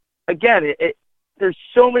again, there's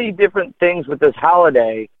so many different things with this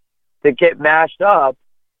holiday that get mashed up,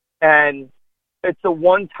 and it's the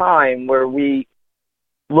one time where we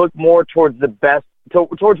look more towards the best,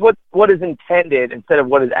 towards what is intended instead of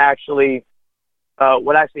what is actually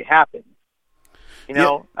what actually happens.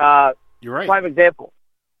 You're right. Prime example.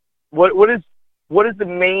 What is the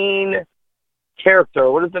main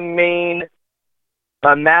character? What is the main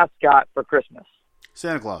mascot for Christmas?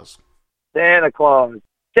 Santa Claus. Santa Claus.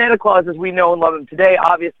 Santa Claus, as we know and love him today,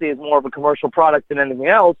 obviously is more of a commercial product than anything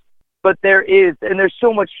else. But there's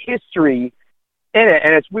so much history in it,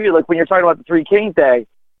 and it's weird. Like when you're talking about the Three Kings Day,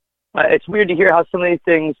 it's weird to hear how some of these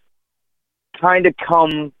things kind of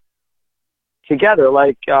come together,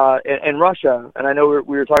 like in Russia. And I know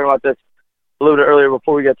we were talking about this a little bit earlier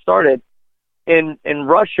before we get started. In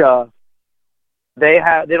Russia, they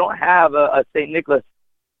don't have a Saint Nicholas.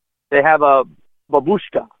 They have a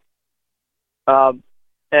babushka,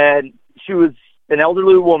 and she was an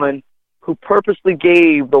elderly woman who purposely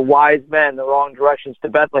gave the wise men the wrong directions to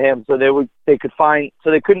Bethlehem, so they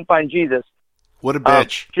couldn't find Jesus. What a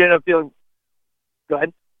bitch! She ended up feeling. Go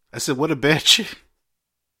ahead. I said, what a bitch!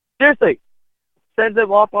 Seriously, sends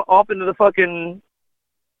them off into the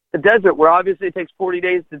desert, where obviously it takes 40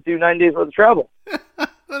 days to do 9 days worth of travel. What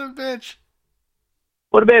a bitch!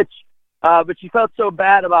 What a bitch! But she felt so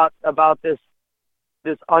bad about this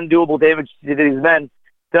undoable damage to these men.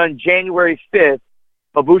 Then on January 5th,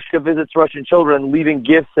 Babushka visits Russian children, leaving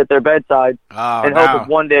gifts at their bedside, and hopes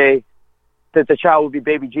one day that the child will be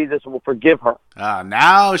baby Jesus and will forgive her.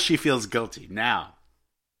 Now she feels guilty. Now.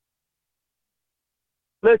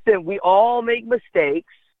 Listen, we all make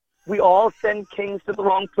mistakes. We all send kings to the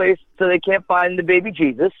wrong place so they can't find the baby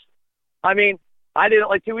Jesus. I mean, I did it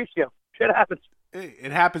like 2 weeks ago. Shit happens.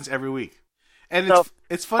 It happens every week. And So,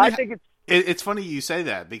 it's funny. I think It's funny you say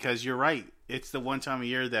that, because you're right. It's the one time a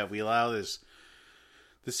year that we allow this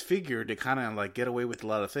figure to kind of like get away with a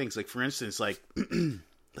lot of things. Like, for instance, like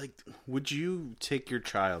would you take your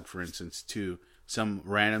child, for instance, to some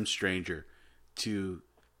random stranger to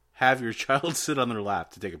have your child sit on their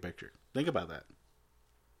lap to take a picture? Think about that.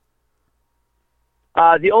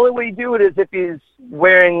 The only way you do it is if he's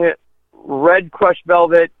wearing red crushed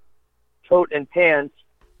velvet coat and pants,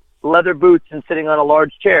 leather boots, and sitting on a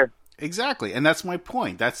large chair. Exactly, and that's my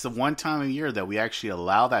point. That's the one time a year that we actually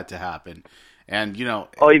allow that to happen. And, you know...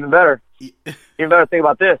 Oh, even better. Even better, think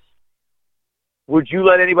about this. Would you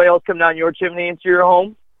let anybody else come down your chimney into your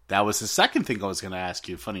home? That was the second thing I was going to ask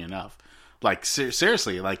you, funny enough. Like,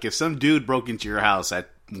 seriously, like, if some dude broke into your house at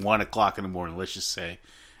 1 o'clock in the morning, let's just say,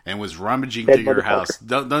 and was rummaging through your house,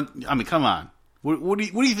 don't I mean, come on. What do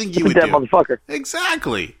you think you would do? Motherfucker.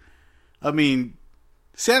 Exactly. I mean,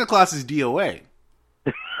 Santa Claus is DOA.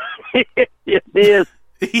 Yes, he is.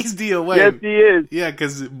 He's DOA. Yes, he is. Yeah,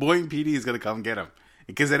 because Boynton PD is going to come get him.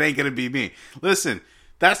 Because it ain't going to be me. Listen,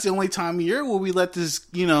 that's the only time of year where we let this,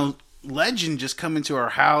 you know, legend just come into our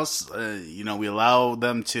house. You know, we allow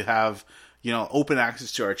them to have, you know, open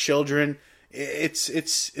access to our children.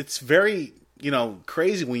 It's very, you know,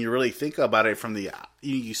 crazy when you really think about it from the,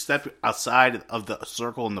 you step outside of the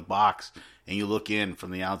circle in the box and you look in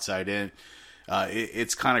from the outside in.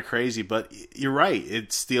 It's kind of crazy, but you're right.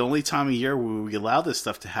 It's the only time of year where we allow this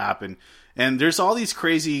stuff to happen. And there's all these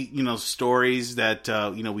crazy, you know, stories that,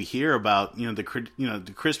 you know, we hear about,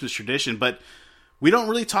 the Christmas tradition, but we don't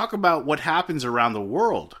really talk about what happens around the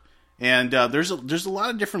world. And there's a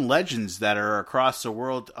lot of different legends that are across the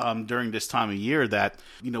world during this time of year that,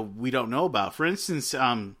 you know, we don't know about. For instance,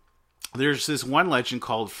 there's this one legend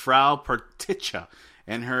called Frau Pertitia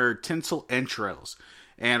and her tinsel entrails.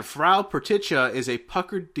 And Frau Pertitia is a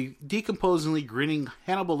puckered, decomposingly grinning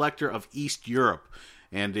Hannibal Lecter of East Europe,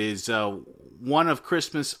 and is one of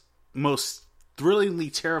Christmas' most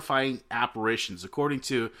thrillingly terrifying apparitions. According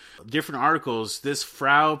to different articles, this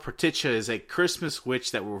Frau Pertitia is a Christmas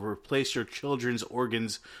witch that will replace your children's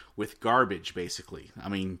organs with garbage, basically. I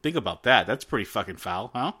mean, think about that. That's pretty fucking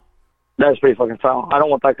foul, huh? That's pretty fucking foul. I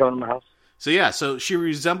don't want that coming to my house. So yeah, so she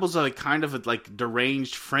resembles a kind of a like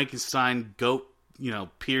deranged Frankenstein goat, you know,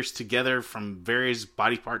 pierced together from various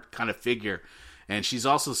body part kind of figure. And she's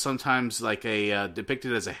also sometimes like a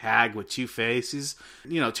depicted as a hag with two faces.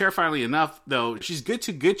 You know, terrifyingly enough, though, she's good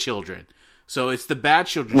to good children. So it's the bad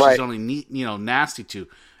children she's only nasty to.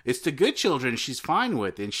 It's the good children she's fine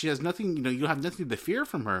with, and she has nothing. You know, you have nothing to fear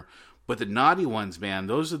from her. But the naughty ones, man,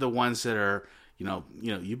 those are the ones that are.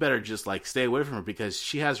 You better just like stay away from her, because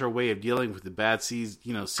she has her way of dealing with the bad seeds,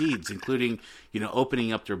 including,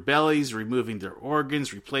 opening up their bellies, removing their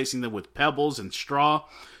organs, replacing them with pebbles and straw.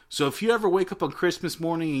 So if you ever wake up on Christmas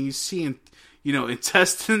morning and you see,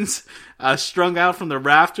 intestines strung out from the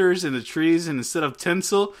rafters and the trees, and instead of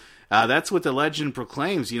tinsel, that's what the legend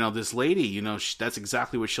proclaims. This lady, that's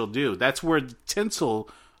exactly what she'll do. That's where the tinsel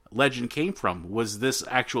legend came from, was this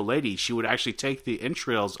actual lady. She would actually take the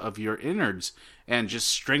entrails of your innards and just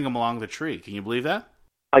string them along the tree. Can you believe that?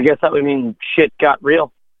 I guess that would mean shit got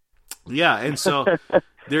real. Yeah, and so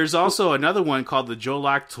there's also another one called the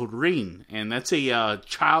Jolak Turin, and that's a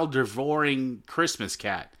child devouring Christmas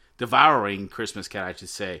cat, I should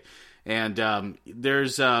say. And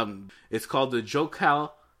there's it's called the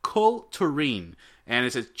Jolak Turin, and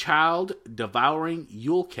it's a child devouring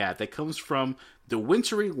Yule cat that comes from the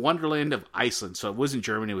wintry wonderland of Iceland. So it wasn't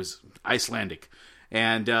German, it was Icelandic.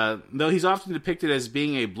 And though he's often depicted as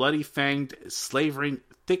being a bloody-fanged, slavering,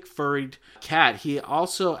 thick-furred cat, he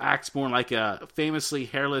also acts more like a famously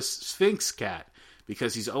hairless Sphinx cat,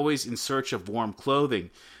 because he's always in search of warm clothing.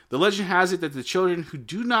 The legend has it that the children who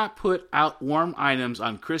do not put out warm items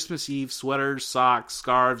on Christmas Eve, sweaters, socks,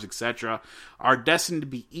 scarves, etc., are destined to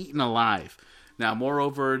be eaten alive. Now,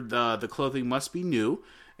 moreover, the clothing must be new,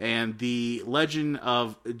 and the legend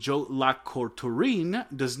of Jolak Turin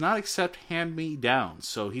does not accept hand-me-downs.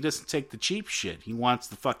 So he doesn't take the cheap shit. He wants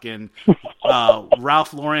the fucking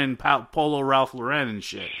Ralph Lauren, Polo Ralph Lauren and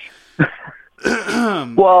shit.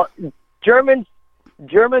 Well, Germans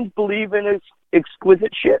believe in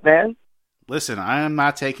exquisite shit, man. Listen, I am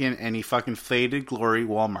not taking any fucking faded glory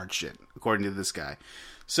Walmart shit, according to this guy.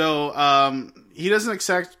 So, he doesn't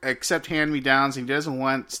accept hand-me-downs. He doesn't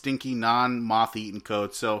want stinky, non-moth-eaten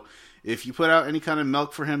coats. So, if you put out any kind of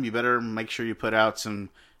milk for him, you better make sure you put out some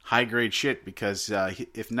high-grade shit, because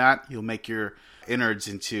if not, he'll make your innards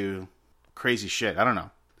into crazy shit. I don't know.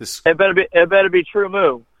 It better be true,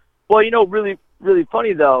 Moo. Well, really, really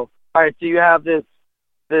funny though. All right, so you have this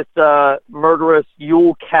murderous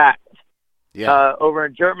Yule cat over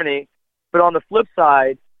in Germany, but on the flip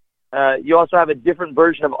side, you also have a different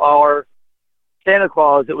version of our Santa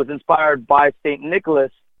Claus that was inspired by St.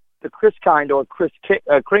 Nicholas. The Christkind, or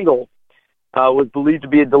Kringle, was believed to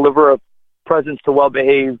be a deliverer of presents to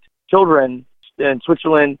well-behaved children in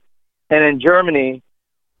Switzerland and in Germany.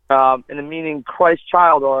 And the meaning Christ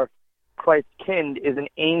child or Christkind is an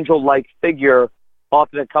angel-like figure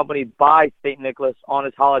often accompanied by St. Nicholas on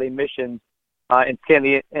his holiday missions in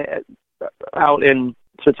Scandinavia, out in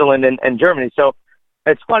Switzerland and Germany. So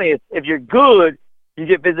it's funny, if you're good, you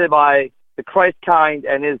get visited by the Christkind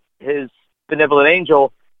and his benevolent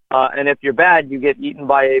angel, and if you're bad, you get eaten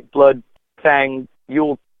by a blood-fanged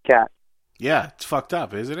Yule cat. Yeah, it's fucked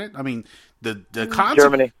up, isn't it? I mean,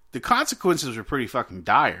 Germany. The consequences are pretty fucking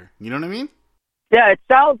dire. You know what I mean? Yeah, it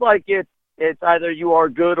sounds like it's either you are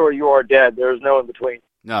good or you are dead. There's no in between.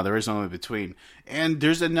 No, there is no in between. And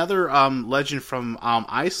there's another legend from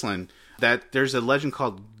Iceland that there's a legend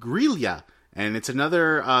called Grýla, and it's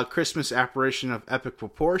another Christmas apparition of epic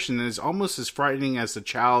proportion, and is almost as frightening as the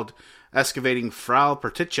child excavating Frau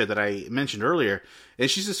Perticha that I mentioned earlier. And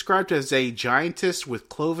she's described as a giantess with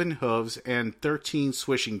cloven hooves and 13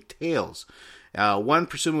 swishing tails. One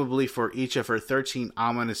presumably for each of her 13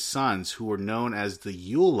 ominous sons, who were known as the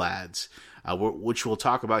Yule Lads, which we'll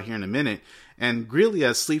talk about here in a minute. And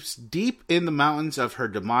Grýla sleeps deep in the mountains of her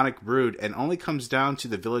demonic brood and only comes down to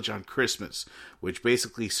the village on Christmas, which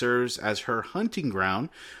basically serves as her hunting ground.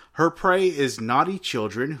 Her prey is naughty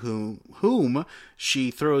children whom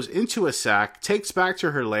she throws into a sack, takes back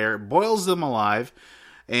to her lair, boils them alive,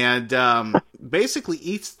 and basically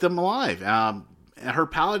eats them alive. Her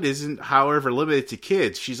palate isn't, however, limited to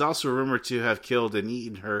kids. She's also rumored to have killed and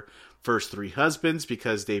eaten her first 3 husbands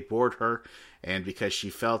because they bored her and because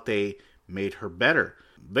she felt they made her better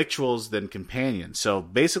victuals than companions. So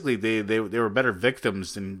basically, they were better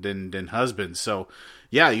victims than husbands. So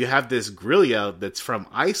yeah, you have this Grýla that's from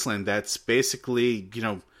Iceland that's basically,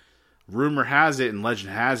 rumor has it and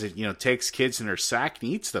legend has it, takes kids in her sack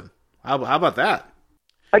and eats them. How about that?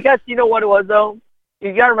 I guess you know what it was though.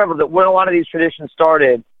 You got to remember that when a lot of these traditions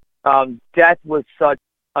started, death was such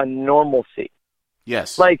a normalcy.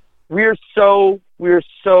 Yes. Like we're so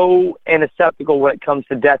antiseptical when it comes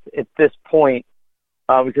to death at this point,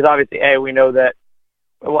 because obviously, we know that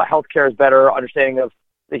healthcare is better, understanding of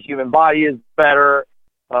the human body is better,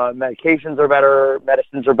 medications are better,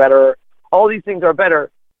 medicines are better, all these things are better.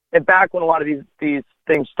 And back when a lot of these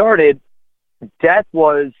things started, death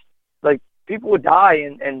was like people would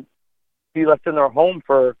die and be left in their home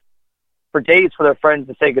for days for their friends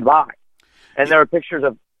to say goodbye. And there are pictures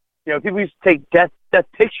of, people used to take death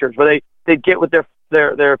pictures where they'd get with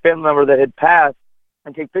their family member that had passed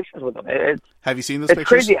and take pictures with them. Have you seen those pictures? It's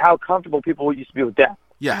crazy how comfortable people used to be with death.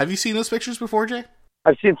 Yeah, have you seen those pictures before, Jay?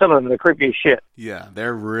 I've seen some of them. They're creepy as shit. Yeah,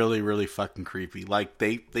 they're really, really fucking creepy. Like,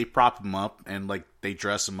 they prop them up and, like, they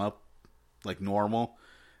dress them up like normal,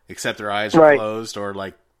 except their eyes are closed or,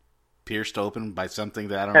 like, pierced open by something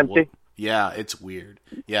that I don't know. Yeah, it's weird.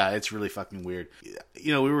 Yeah, it's really fucking weird.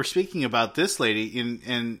 We were speaking about this lady,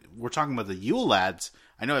 and we're talking about the Yule Lads.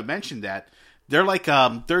 I know I mentioned that. They're like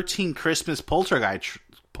 13 Christmas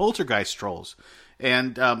poltergeist trolls.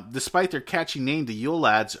 And despite their catchy name, the Yule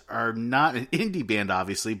Lads are not an indie band,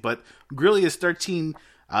 obviously, but Grýla's 13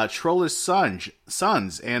 trollish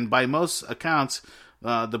sons. And by most accounts,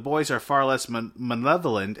 the boys are far less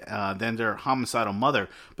malevolent than their homicidal mother,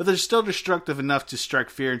 but they're still destructive enough to strike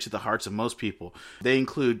fear into the hearts of most people. They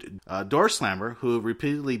include Door Slammer, who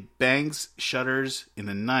repeatedly bangs shutters in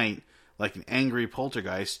the night like an angry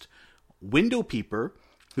poltergeist, Window Peeper,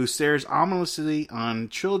 who stares ominously on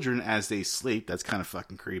children as they sleep. That's kind of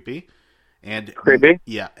fucking creepy. And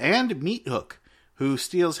yeah, and Meat Hook, who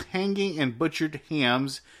steals hanging and butchered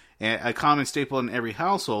hams, a common staple in every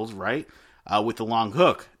household, right? With the long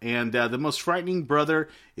hook. And the most frightening brother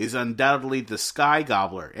is undoubtedly the Sky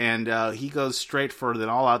Gobbler. And he goes straight for an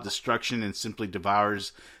all-out destruction and simply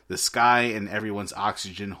devours the sky and everyone's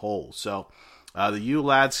oxygen hole. So the Yule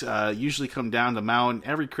Lads usually come down the mountain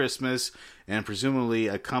every Christmas and presumably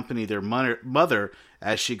accompany their mother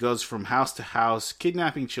as she goes from house to house,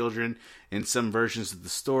 kidnapping children. In some versions of the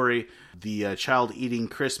story, the child-eating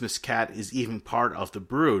Christmas cat is even part of the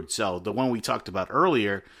brood. So the one we talked about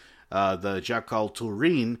earlier, the Jackal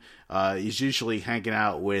Turin, is usually hanging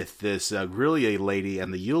out with this Grýla lady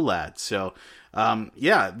and the Yule Lads. So,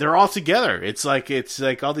 yeah, they're all together. It's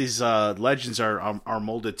like all these legends are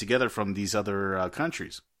molded together from these other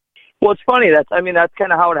countries. Well, it's funny. That's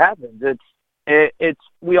kind of how it happens. It's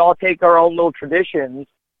we all take our own little traditions.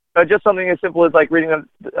 Just something as simple as like reading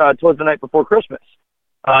Towards the Night Before Christmas.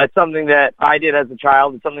 It's something that I did as a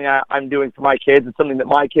child. It's something I'm doing for my kids. It's something that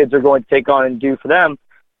my kids are going to take on and do for them.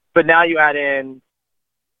 But now you add in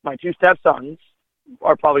my two stepsons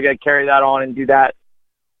are probably going to carry that on and do that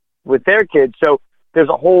with their kids. So there's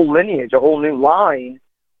a whole lineage, a whole new line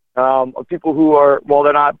of people who are, well,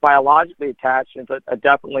 they're not biologically attached. It's a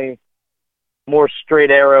definitely more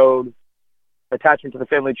straight-arrowed attachment to the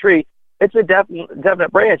family tree. It's a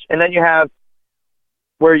definite branch. And then you have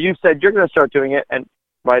where you said you're going to start doing it, and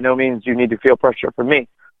by no means you need to feel pressure from me.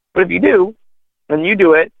 But if you do, and you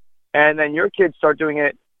do it, and then your kids start doing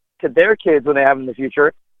it to their kids when they have in the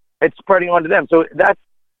future, it's spreading on to them. So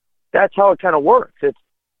that's how it kind of works.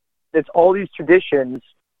 It's all these traditions,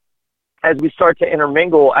 as we start to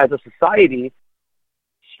intermingle as a society,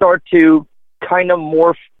 start to kind of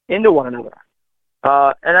morph into one another.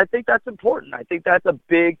 And I think that's important. I think that's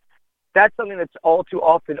that's something that's all too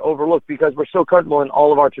often overlooked because we're so comfortable in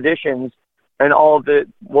all of our traditions and all of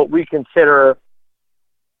what we consider,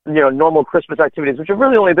 normal Christmas activities, which have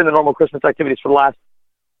really only been the normal Christmas activities for the last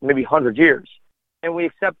maybe 100 years. And we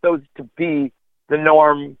accept those to be the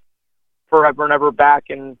norm forever and ever back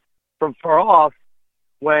and from far off,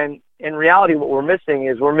 when in reality what we're missing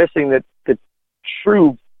is the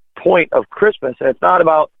true point of Christmas. And it's not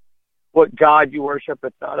about what God you worship.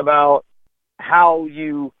 It's not about how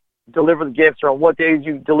you deliver the gifts or on what days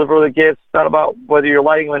you deliver the gifts. It's not about whether you're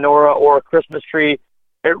lighting a menorah or a Christmas tree.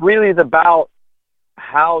 It really is about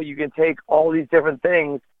how you can take all these different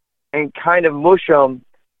things and kind of mush them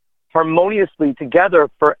harmoniously together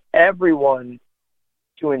for everyone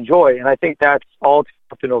to enjoy. And I think that's all too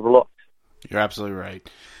often overlooked. You're absolutely right.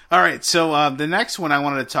 All right, so the next one I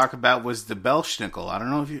wanted to talk about was the Belsnickel. I don't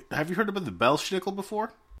know if have you heard about the Belsnickel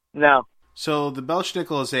before? No. So the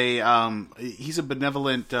Belsnickel is he's a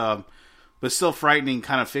benevolent but still frightening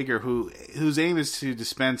kind of figure whose aim is to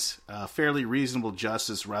dispense fairly reasonable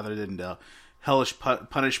justice rather than the hellish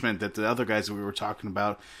punishment that the other guys that we were talking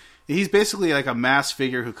about. He's basically like a masked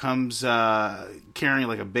figure who comes carrying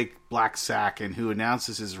like a big black sack and who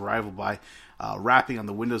announces his arrival by rapping on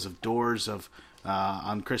the windows of doors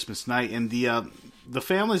on Christmas night. And the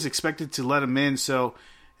family is expected to let him in so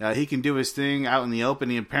he can do his thing out in the open.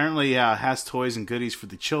 He apparently has toys and goodies for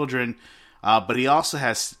the children, but he also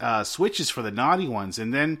has switches for the naughty ones.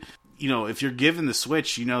 And then, if you're given the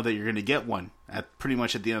switch, you know that you're going to get one pretty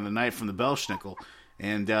much at the end of the night from the Belsnickel.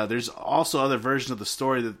 And there's also other versions of the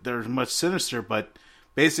story that they're much sinister, but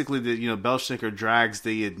basically the Belsnickel drags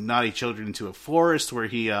the naughty children into a forest where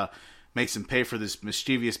he makes them pay for this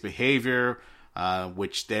mischievous behavior,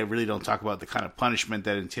 which they really don't talk about the kind of punishment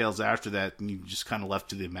that entails after that, and you just kind of left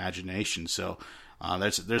to the imagination. So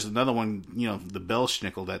there's another one, the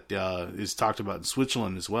Belsnickel that is talked about in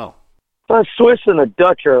Switzerland as well. The Swiss and the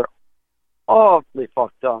Dutch are awfully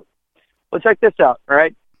fucked up. Well, check this out, all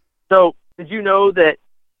right? So did you know that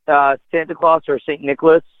Santa Claus or St.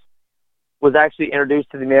 Nicholas was actually introduced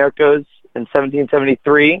to the Americas in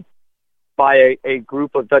 1773 by a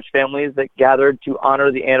group of Dutch families that gathered to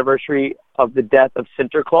honor the anniversary of the death of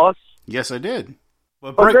Sinterklaas? Yes, I did.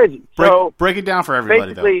 Well, crazy. Break it down for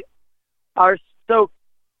everybody, basically, so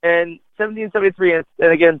in 1773 and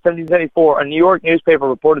again 1774, a New York newspaper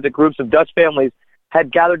reported that groups of Dutch families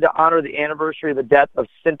had gathered to honor the anniversary of the death of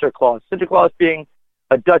Sinterklaas. Sinterklaas being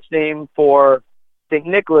a Dutch name for St.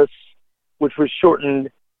 Nicholas, which was shortened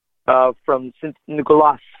from St.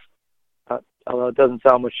 Nicholas, although it doesn't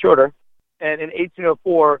sound much shorter. And in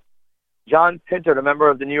 1804, John Pinter, a member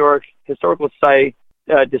of the New York Historical Society,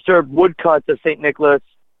 disturbed woodcuts of St. Nicholas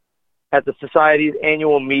at the Society's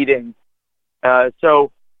annual meeting.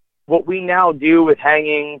 So what we now do with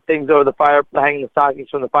hanging things over the fire, hanging the stockings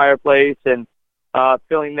from the fireplace and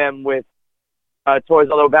filling them with toys,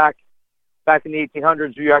 although back in the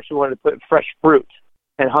 1800s, we actually wanted to put fresh fruit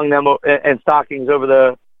and hung them and stockings over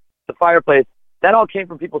the fireplace. That all came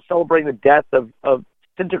from people celebrating the death of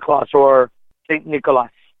Sinterklaas or St.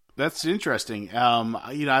 Nicholas. That's interesting.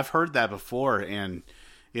 I've heard that before, and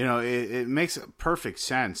it makes perfect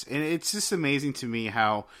sense. And it's just amazing to me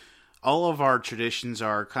how all of our traditions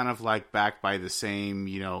are kind of like backed by the same,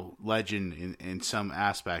 legend in some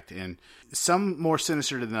aspect, and some more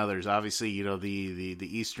sinister than others. Obviously,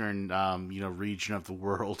 the eastern, region of the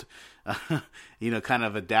world, kind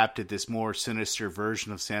of adapted this more sinister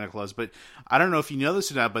version of Santa Claus. But I don't know if you know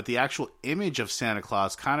this or not, but the actual image of Santa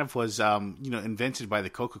Claus kind of was, invented by the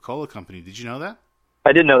Coca-Cola company. Did you know that?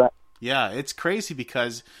 I did know that. Yeah, it's crazy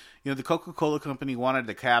because, the Coca-Cola Company wanted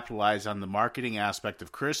to capitalize on the marketing aspect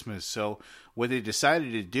of Christmas. So what they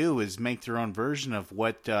decided to do is make their own version of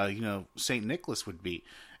what, St. Nicholas would be.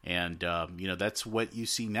 And, that's what you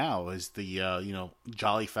see now is the,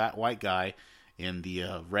 jolly fat white guy in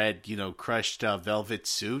the red, crushed velvet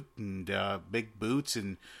suit and big boots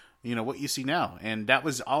and, what you see now. And that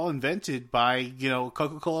was all invented by,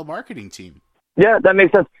 Coca-Cola marketing team. Yeah, that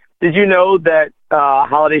makes sense. Did you know that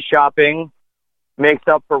holiday shopping makes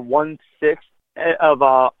up for 1/6 of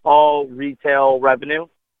all retail revenue?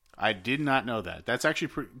 I did not know that. That's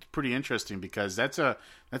actually pretty interesting because that's a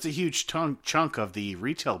huge chunk of the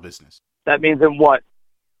retail business. That means in what,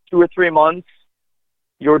 2 or 3 months,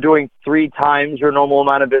 you're doing 3 times your normal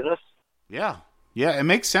amount of business? Yeah, it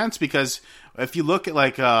makes sense because if you look at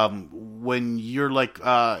when you're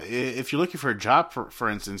if you're looking for a job, for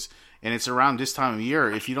instance, and it's around this time of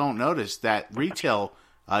year, if you don't notice that retail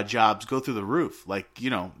jobs go through the roof.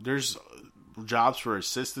 There's jobs for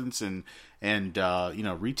assistants and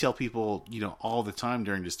retail people, all the time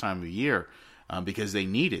during this time of year because they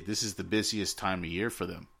need it. This is the busiest time of year for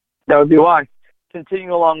them. That would be why. Continuing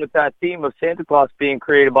along with that theme of Santa Claus being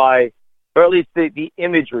created by, or at least the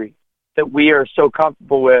imagery that we are so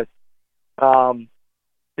comfortable with,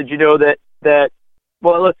 did you know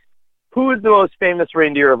who is the most famous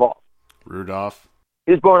reindeer of all? Rudolph.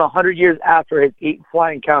 He was born 100 years after his 8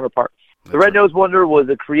 flying counterparts. The Red-Nosed Wonder was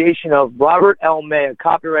a creation of Robert L. May, a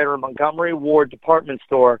copywriter of Montgomery Ward department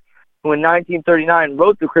store, who in 1939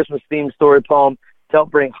 wrote the Christmas-themed story poem to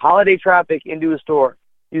help bring holiday traffic into his store.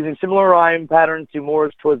 Using similar rhyme patterns to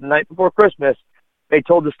Moore's Twas the Night Before Christmas, they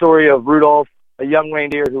told the story of Rudolph, a young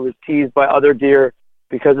reindeer who was teased by other deer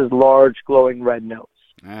because of his large, glowing red nose.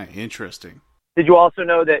 Interesting. Did you also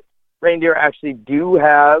know that reindeer actually do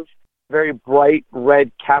have very bright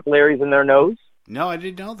red capillaries in their nose? No, I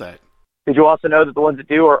didn't know that. Did you also know that the ones that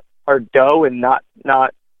do are doe and not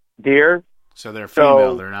deer? So they're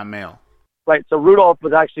female, they're not male. Right, so Rudolph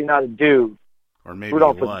was actually not a dude. Or maybe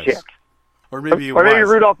Rudolph he was a chick. Or maybe maybe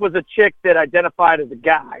Rudolph was a chick that identified as a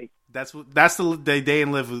guy. That's the day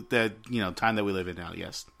and live the time that we live in now.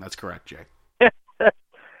 Yes, that's correct, Jay.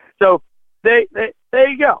 So there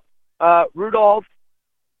you go. Rudolph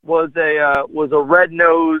was a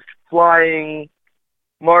red-nosed flying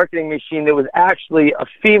marketing machine that was actually a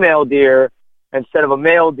female deer instead of a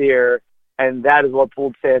male deer, and that is what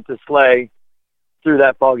pulled Santa's sleigh through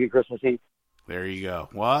that foggy Christmas Eve. There you go.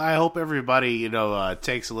 Well, I hope everybody,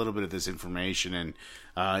 takes a little bit of this information and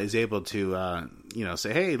is able to,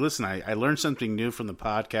 say, hey, listen, I learned something new from the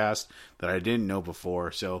podcast that I didn't know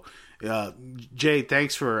before. So, Jay,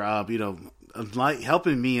 thanks for,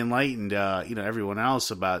 helping me enlighten, everyone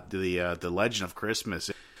else about the legend of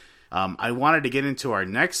Christmas. I wanted to get into our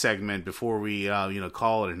next segment before we,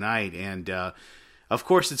 call it a night. And, of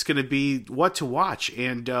course, it's going to be what to watch.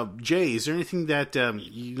 And, Jay, is there anything that,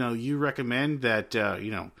 you recommend that,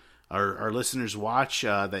 our listeners watch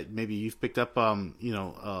that maybe you've picked up,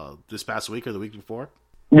 this past week or the week before?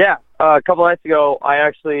 Yeah. A couple nights ago, I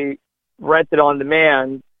actually rented on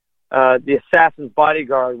demand The Assassin's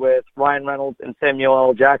Bodyguard with Ryan Reynolds and Samuel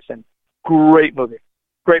L. Jackson. Great movie.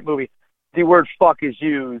 Great movie. The word fuck is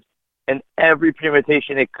used in every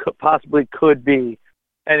permutation it possibly could be.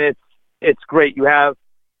 And it's great. You have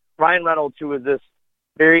Ryan Reynolds, who is this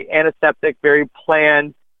very antiseptic, very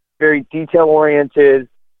planned, very detail-oriented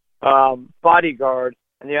bodyguard,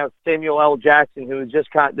 and you have Samuel L. Jackson, who is just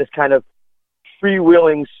this kind of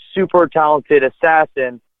freewheeling, super talented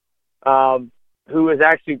assassin who is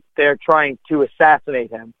actually there trying to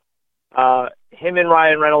assassinate him. Him and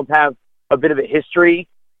Ryan Reynolds have a bit of a history,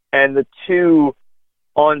 and the two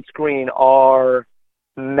on screen are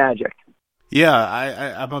magic. Yeah,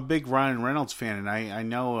 I'm a big Ryan Reynolds fan, and I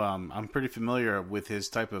know I'm pretty familiar with his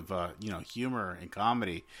type of humor and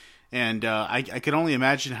comedy, and I can only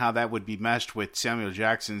imagine how that would be meshed with Samuel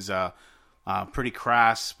Jackson's pretty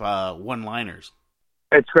crass one-liners.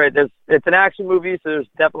 It's great. It's an action movie, so there's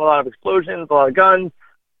definitely a lot of explosions, a lot of guns,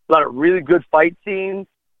 a lot of really good fight scenes,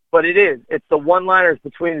 but it's the one-liners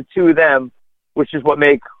between the two of them, which is what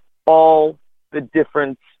make all the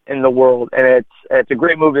difference in the world. And it's a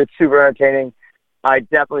great movie. It's super entertaining. I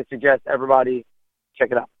definitely suggest everybody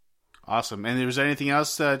check it out. Awesome. And was there anything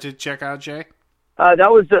else to check out, Jay? That's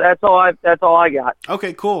all I got.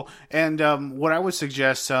 Okay, cool. And what I would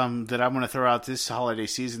suggest that I'm going to throw out this holiday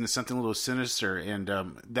season is something a little sinister. And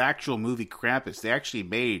the actual movie Krampus. They actually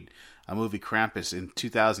made a movie Krampus in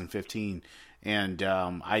 2015. And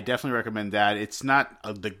I definitely recommend that. It's not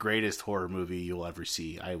the greatest horror movie you'll ever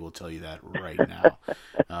see. I will tell you that right now.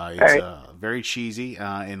 It's very cheesy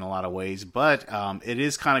in a lot of ways, but it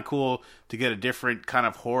is kind of cool to get a different kind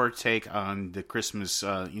of horror take on the Christmas,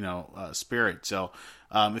 spirit. So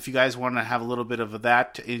if you guys want to have a little bit of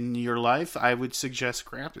that in your life, I would suggest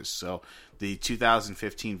Krampus. So the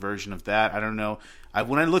 2015 version of that, I don't know.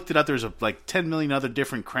 When I looked it up, there's like 10 million other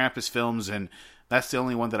different Krampus films, and that's the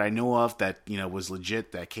only one that I know of that, was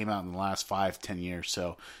legit, that came out in the last 5-10 years.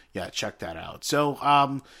 So, yeah, check that out.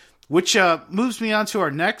 So, which moves me on to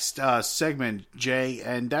our next segment, Jay,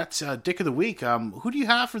 and that's Dick of the Week. Who do you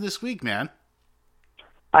have for this week, man?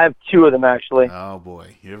 I have two of them, actually. Oh,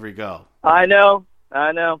 boy. Here we go. I know.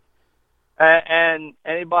 And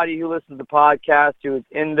anybody who listens to the podcast who is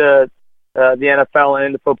into the NFL and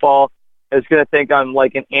into football is going to think I'm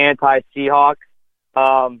like an anti-Seahawk.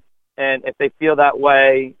 And if they feel that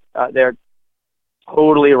way, they're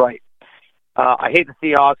totally right. I hate the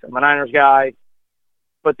Seahawks. I'm a Niners guy.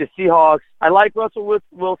 But the Seahawks, I like Russell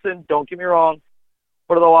Wilson, don't get me wrong.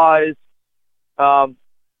 But otherwise, they're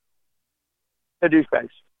douchebags.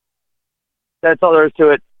 That's all there is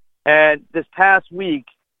to it. And this past week,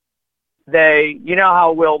 you know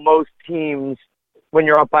how most teams, when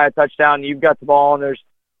you're up by a touchdown, you've got the ball and there's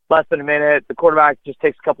less than a minute, the quarterback just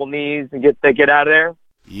takes a couple knees and they get out of there?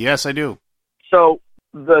 Yes, I do. So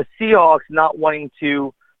the Seahawks, not wanting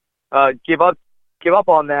to give up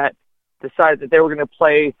on that, decided that they were going to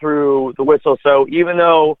play through the whistle. So even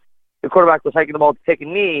though the quarterback was hiking the ball to take a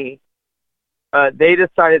knee, they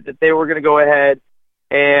decided that they were going to go ahead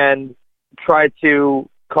and try to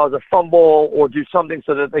cause a fumble or do something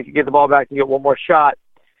so that they could get the ball back and get one more shot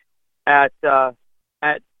at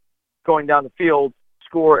going down the field,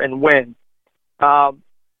 score, and win. And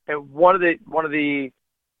one of the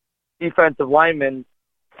defensive linemen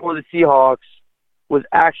for the Seahawks was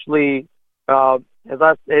actually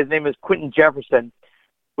his name is Quentin Jefferson,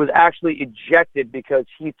 was actually ejected because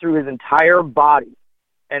he threw his entire body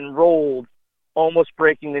and rolled, almost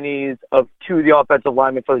breaking the knees of two of the offensive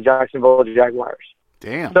linemen for the Jacksonville Jaguars.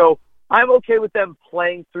 Damn. So I'm okay with them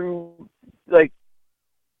playing through,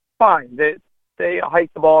 fine. They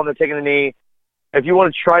hike the ball and they're taking the knee. If you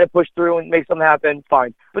want to try to push through and make something happen,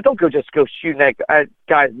 fine. But don't go shooting at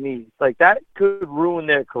guys' knees. That could ruin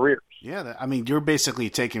their careers. Yeah, you're basically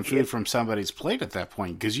taking food from somebody's plate at that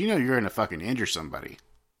point because you're going to fucking injure somebody.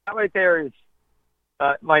 That right there is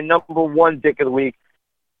my number one Dick of the Week.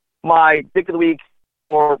 My Dick of the Week,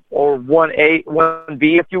 or 1A,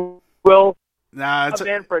 1B, if you will. Rob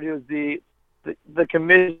Manfred, who's the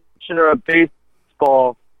commissioner of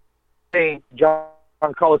baseball, saying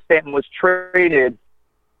Giancarlo Stanton was traded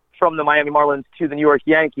from the Miami Marlins to the New York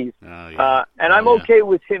Yankees. Oh, yeah. And I'm okay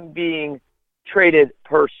with him being traded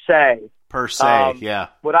per se. Yeah.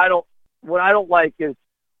 What I don't like is,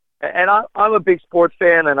 and I'm a big sports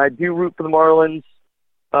fan, and I do root for the Marlins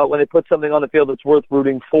when they put something on the field that's worth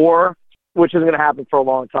rooting for, which isn't going to happen for a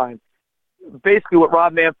long time. Basically, what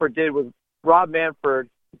Rob Manfred did was Rob Manfred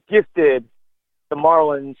gifted the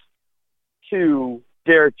Marlins to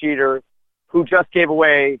Derek Jeter, who just gave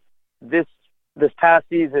away this past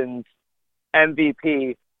season's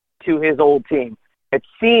MVP to his old team. It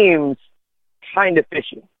seems kind of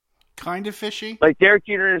fishy. Kind of fishy? Like Derek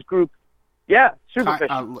Jeter and his group, yeah, super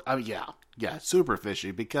fishy. Yeah, super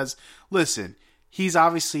fishy. Because, listen, he's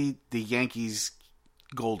obviously the Yankees'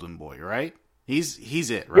 golden boy, right? He's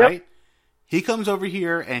it, right? Yep. He comes over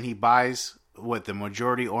here and he buys, the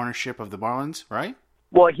majority ownership of the Marlins, right?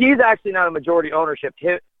 Well, he's actually not a majority ownership.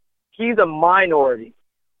 He's a minority,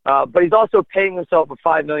 but he's also paying himself a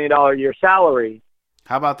 $5 million a year salary.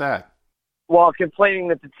 How about that? While complaining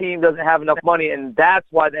that the team doesn't have enough money, and that's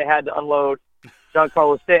why they had to unload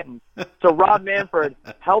Giancarlo Stanton. So Rob Manfred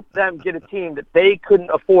helped them get a team that they couldn't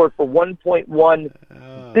afford for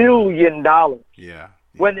 $1.1 billion. Yeah.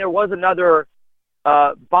 When there was another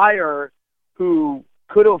buyer who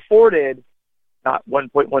could have afforded, not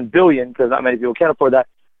 $1.1 billion, because not many people can afford that,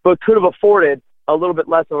 but could have afforded a little bit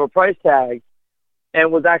less of a price tag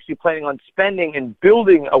and was actually planning on spending and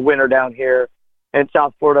building a winner down here in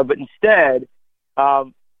South Florida. But instead,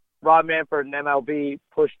 Rob Manfred and MLB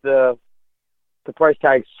pushed the price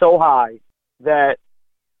tag so high that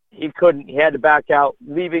he had to back out,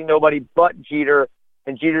 leaving nobody but Jeter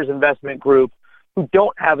and Jeter's investment group, who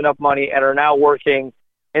don't have enough money and are now working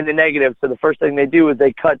in the negative. So the first thing they do is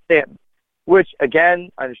they cut Stanton, which, again,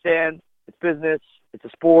 I understand. It's business. It's a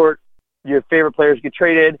sport. Your favorite players get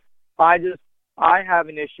traded. I have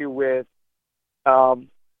an issue with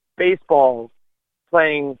baseball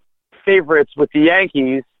playing favorites with the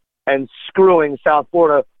Yankees and screwing South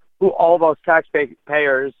Florida, who all of us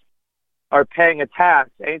taxpayers are paying a tax.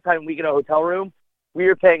 Anytime we get a hotel room, we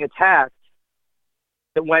are paying a tax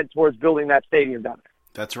that went towards building that stadium down there.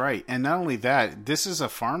 That's right. And not only that, this is a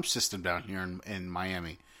farm system down here in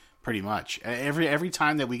Miami, pretty much. Every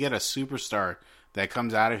time that we get a superstar that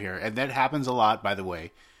comes out of here, and that happens a lot, by the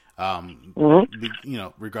way,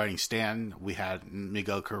 regarding Stan, we had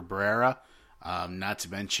Miguel Cabrera, not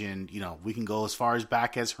to mention, we can go as far as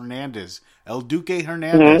back as Hernandez, El Duque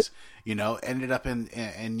Hernandez, ended up in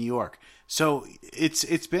New York. So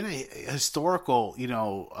it's been a historical,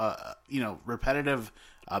 repetitive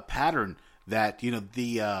pattern that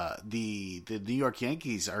the New York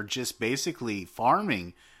Yankees are just basically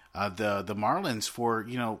farming the Marlins for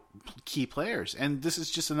key players, and this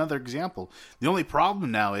is just another example. The only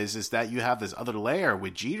problem now is that you have this other layer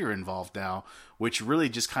with Jeter involved now, which really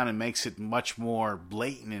just kind of makes it much more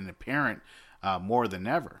blatant and apparent more than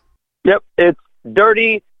ever. Yep, it's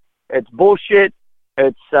dirty, it's bullshit,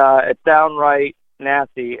 it's downright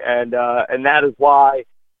nasty, and that is why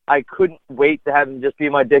I couldn't wait to have him just be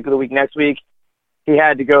my dick of the week next week. He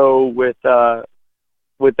had to go with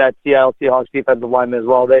that Seattle Seahawks defensive lineman as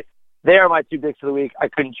well. They are my two dicks of the week. I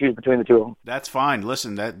couldn't choose between the two of them. That's fine.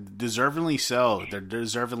 Listen, that deservingly so. They're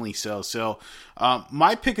deservingly so. So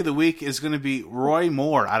my pick of the week is going to be Roy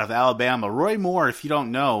Moore out of Alabama. Roy Moore, if you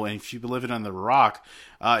don't know, and if you've been living on the rock,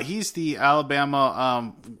 he's the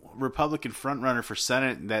Alabama Republican frontrunner for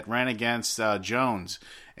Senate that ran against Jones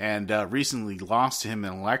and recently lost to him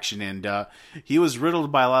in an election. And he was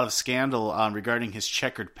riddled by a lot of scandal regarding his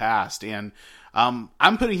checkered past. And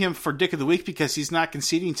I'm putting him for Dick of the Week because he's not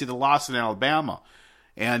conceding to the loss in Alabama.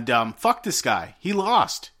 And fuck this guy. He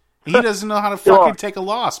lost. He doesn't know how to fucking take a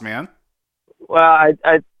loss, man. Well,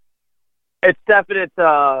 it's definite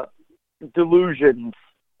delusions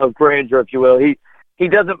of grandeur, if you will. He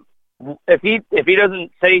doesn't. If he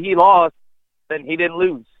doesn't say he lost, then he didn't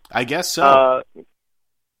lose. I guess so.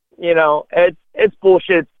 It's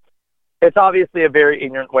bullshit. It's obviously a very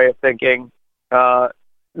ignorant way of thinking.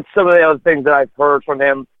 Some of the other things that I've heard from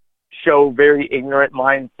him show very ignorant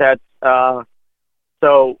mindsets.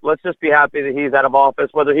 So let's just be happy that he's out of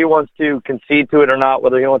office. Whether he wants to concede to it or not,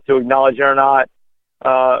 whether he wants to acknowledge it or not,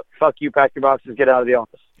 fuck you, pack your boxes, get out of the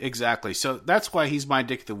office. Exactly. So that's why he's my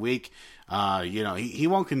Dick of the Week. He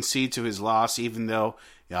won't concede to his loss, even though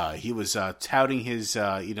he was touting his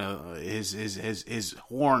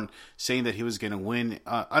horn, saying that he was going to win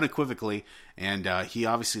unequivocally, and he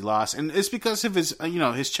obviously lost. And it's because of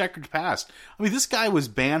his checkered past. I mean, this guy was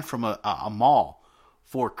banned from a mall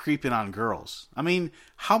for creeping on girls. I mean,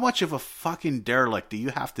 how much of a fucking derelict do you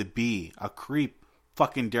have to be? A creep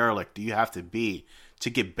fucking derelict do you have to be to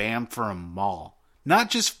get banned from a mall? Not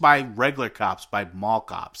just by regular cops, by mall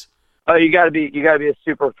cops. Oh, you gotta be a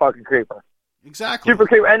super fucking creeper. Exactly. Super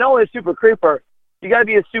creeper, and not only a super creeper, you gotta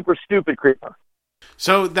be a super stupid creeper.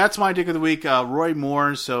 So that's my Dick of the Week, Roy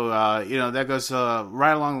Moore. So that goes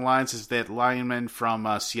right along the lines as that lineman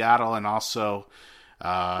from Seattle, and also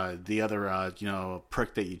the other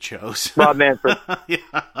prick that you chose, Rob Manfred.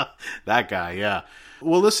 Yeah, that guy. Yeah.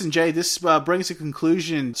 Well, listen, Jay, this brings a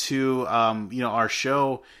conclusion to our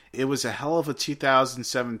show. It was a hell of a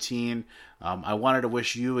 2017. I wanted to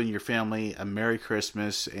wish you and your family a Merry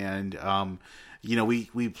Christmas, and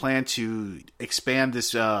we plan to expand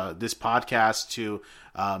this podcast to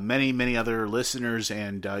many other listeners,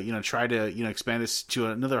 and try to expand this to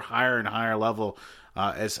another higher and higher level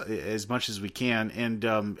as much as we can. And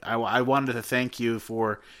I wanted to thank you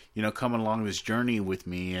for coming along this journey with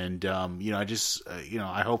me, and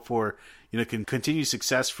I hope for continued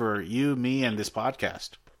success for you, me, and this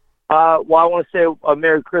podcast. Well, I want to say a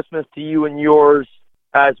Merry Christmas to you and yours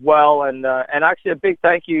as well, and actually a big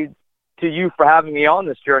thank you to you for having me on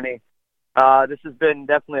this journey. This has been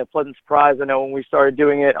definitely a pleasant surprise. I know when we started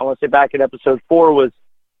doing it, I want to say back in episode 4 was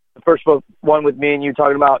the first one with me and you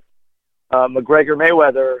talking about McGregor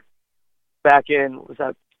Mayweather back in, was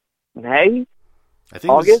that May? I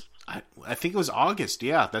think August? I think it was August,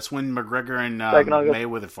 yeah. That's when McGregor and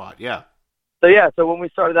Mayweather fought, yeah. So when we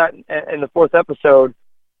started that in the 4th episode,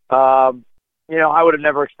 I would have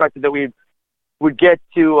never expected that we would get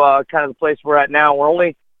to kind of the place we're at now. We're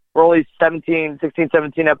only 16,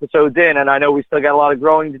 17 episodes in, and I know we still got a lot of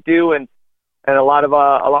growing to do and a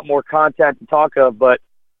lot more content to talk of. But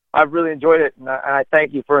I've really enjoyed it, and I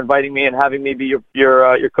thank you for inviting me and having me be your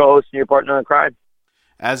co-host and your partner in crime.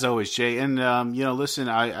 As always, Jay. And, listen,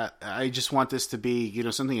 I just want this to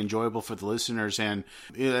be, something enjoyable for the listeners. And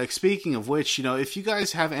speaking of which, if you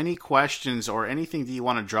guys have any questions or anything that you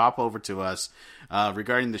want to drop over to us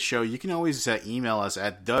regarding the show, you can always email us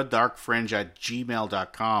at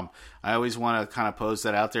thedarkfringe@gmail.com. I always want to kind of pose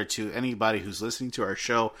that out there to anybody who's listening to our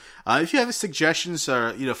show. If you have suggestions,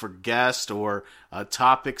 for guests or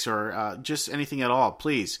topics or just anything at all,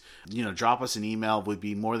 please, drop us an email. We'd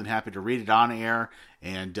be more than happy to read it on air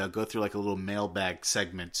and go through like a little mailbag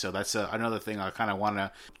segment. So that's another thing I kind of want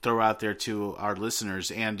to throw out there to our listeners.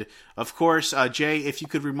 And of course, Jay, if you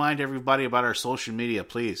could remind everybody about our social media,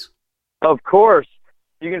 please. Of course.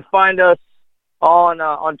 You can find us on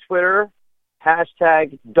Twitter,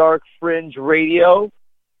 #DarkFringeRadio.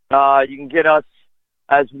 You can get us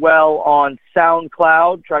as well on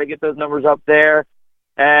SoundCloud. Try to get those numbers up there.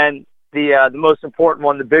 And the most important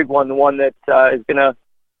one, the big one, the one that is going to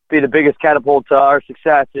be the biggest catapult to our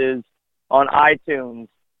success is on iTunes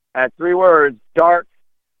at 3 words, Dark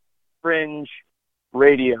Fringe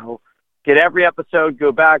Radio. Get every episode,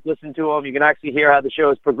 go back, listen to them. You can actually hear how the show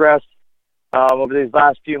has progressed over these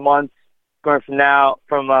last few months, going from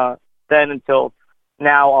then until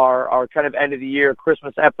now, our kind of end of the year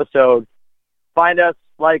Christmas episode. Find us,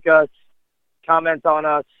 like us, comment on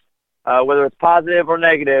us, whether it's positive or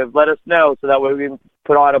negative. Let us know so that way we can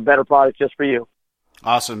put on a better product just for you.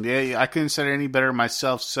 Awesome. Yeah, I couldn't say it any better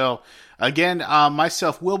myself. So, again,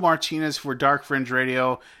 myself, Will Martinez for Dark Fringe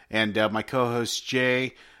Radio, and my co-host,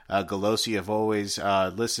 Jay Galosi, have always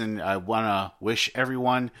listened. I want to wish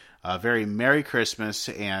everyone a very Merry Christmas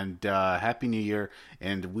and Happy New Year.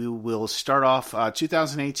 And we will start off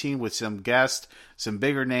 2018 with some guests, some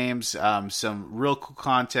bigger names, some real cool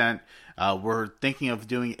content. We're thinking of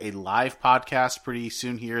doing a live podcast pretty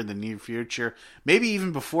soon here in the near future, maybe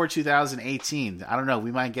even before 2018. I don't know.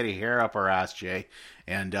 We might get a hair up our ass, Jay,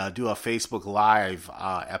 and do a Facebook Live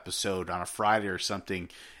episode on a Friday or something,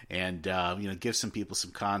 and give some people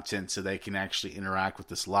some content so they can actually interact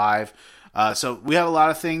with us live. So we have a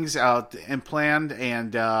lot of things out and planned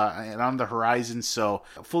and on the horizon. So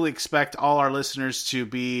fully expect all our listeners to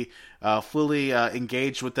be fully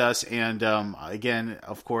engaged with us. And again,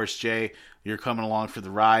 of course, Jay, you're coming along for the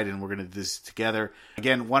ride, and we're going to do this together.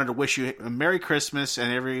 Again, wanted to wish you a Merry Christmas,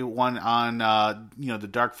 and everyone on the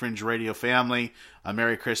Dark Fringe Radio family a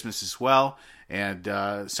Merry Christmas as well. And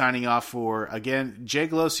signing off for, again, Jay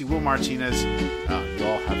Galosi, Will Martinez. You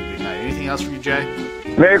all have a good night. Anything else for you, Jay?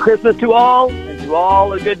 Merry Christmas to all, and to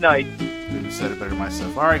all a good night. Couldn't have said it better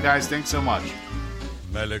myself. All right, guys, thanks so much.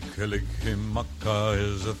 Mele Kalikimaka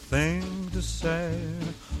is a thing to say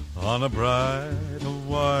on a bright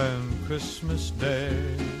Hawaiian Christmas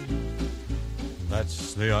day.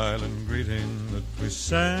 That's the island greeting that we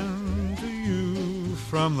send to you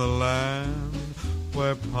from the land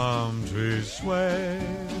where palm trees sway.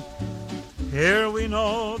 Here we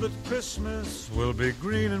know that Christmas will be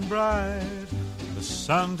green and bright, the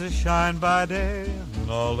sun to shine by day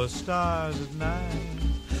and all the stars at night.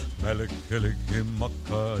 Mele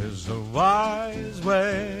Kalikimaka is a wise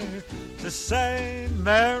way to say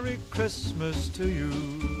Merry Christmas to you.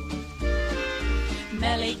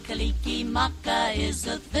 Mele Kalikimaka is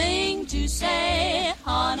the thing to say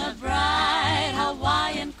on a bright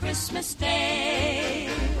Hawaiian Christmas day.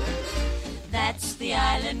 That's the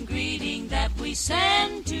island greeting that we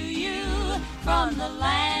send to you from the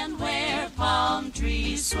land where palm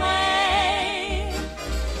trees sway.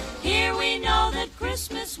 Here we know that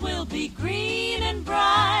Christmas will be green and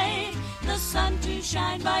bright, the sun to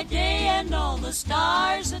shine by day and all the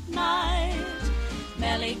stars at night.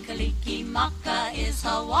 Mele Kalikimaka is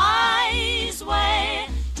Hawaii's way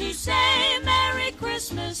to say Merry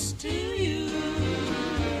Christmas to you.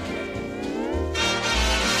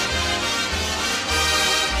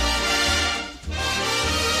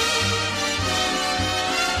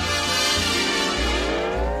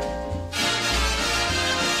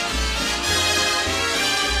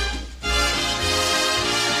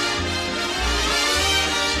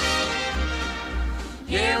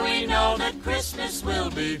 Here we know that Christmas will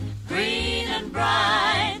be green and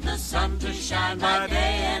bright, the sun to shine by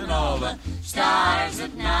day and all the stars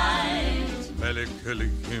at night. Mele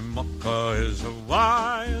Kalikimaka is a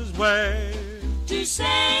wise way to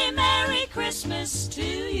say Merry Christmas to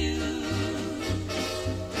you.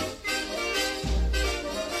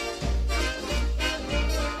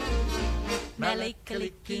 Mele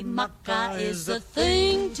Kalikimaka is the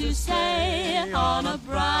thing to say on a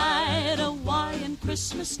bright Hawaiian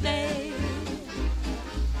Christmas day.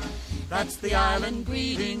 That's the island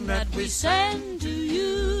greeting that we send to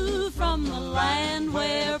you from the land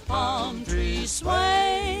where palm trees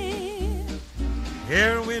sway.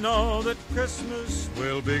 Here we know that Christmas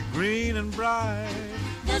will be green and bright.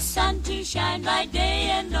 The sun to shine by day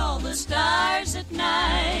and all the stars at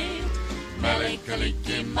night. Mele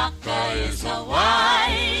Kalikimaka is a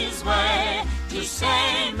wise way to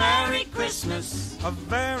say Merry Christmas. A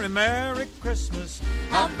very Merry Christmas.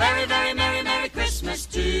 A very, very Merry, Merry Christmas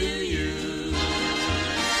to you.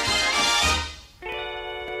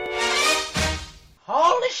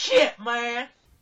 Holy shit, man!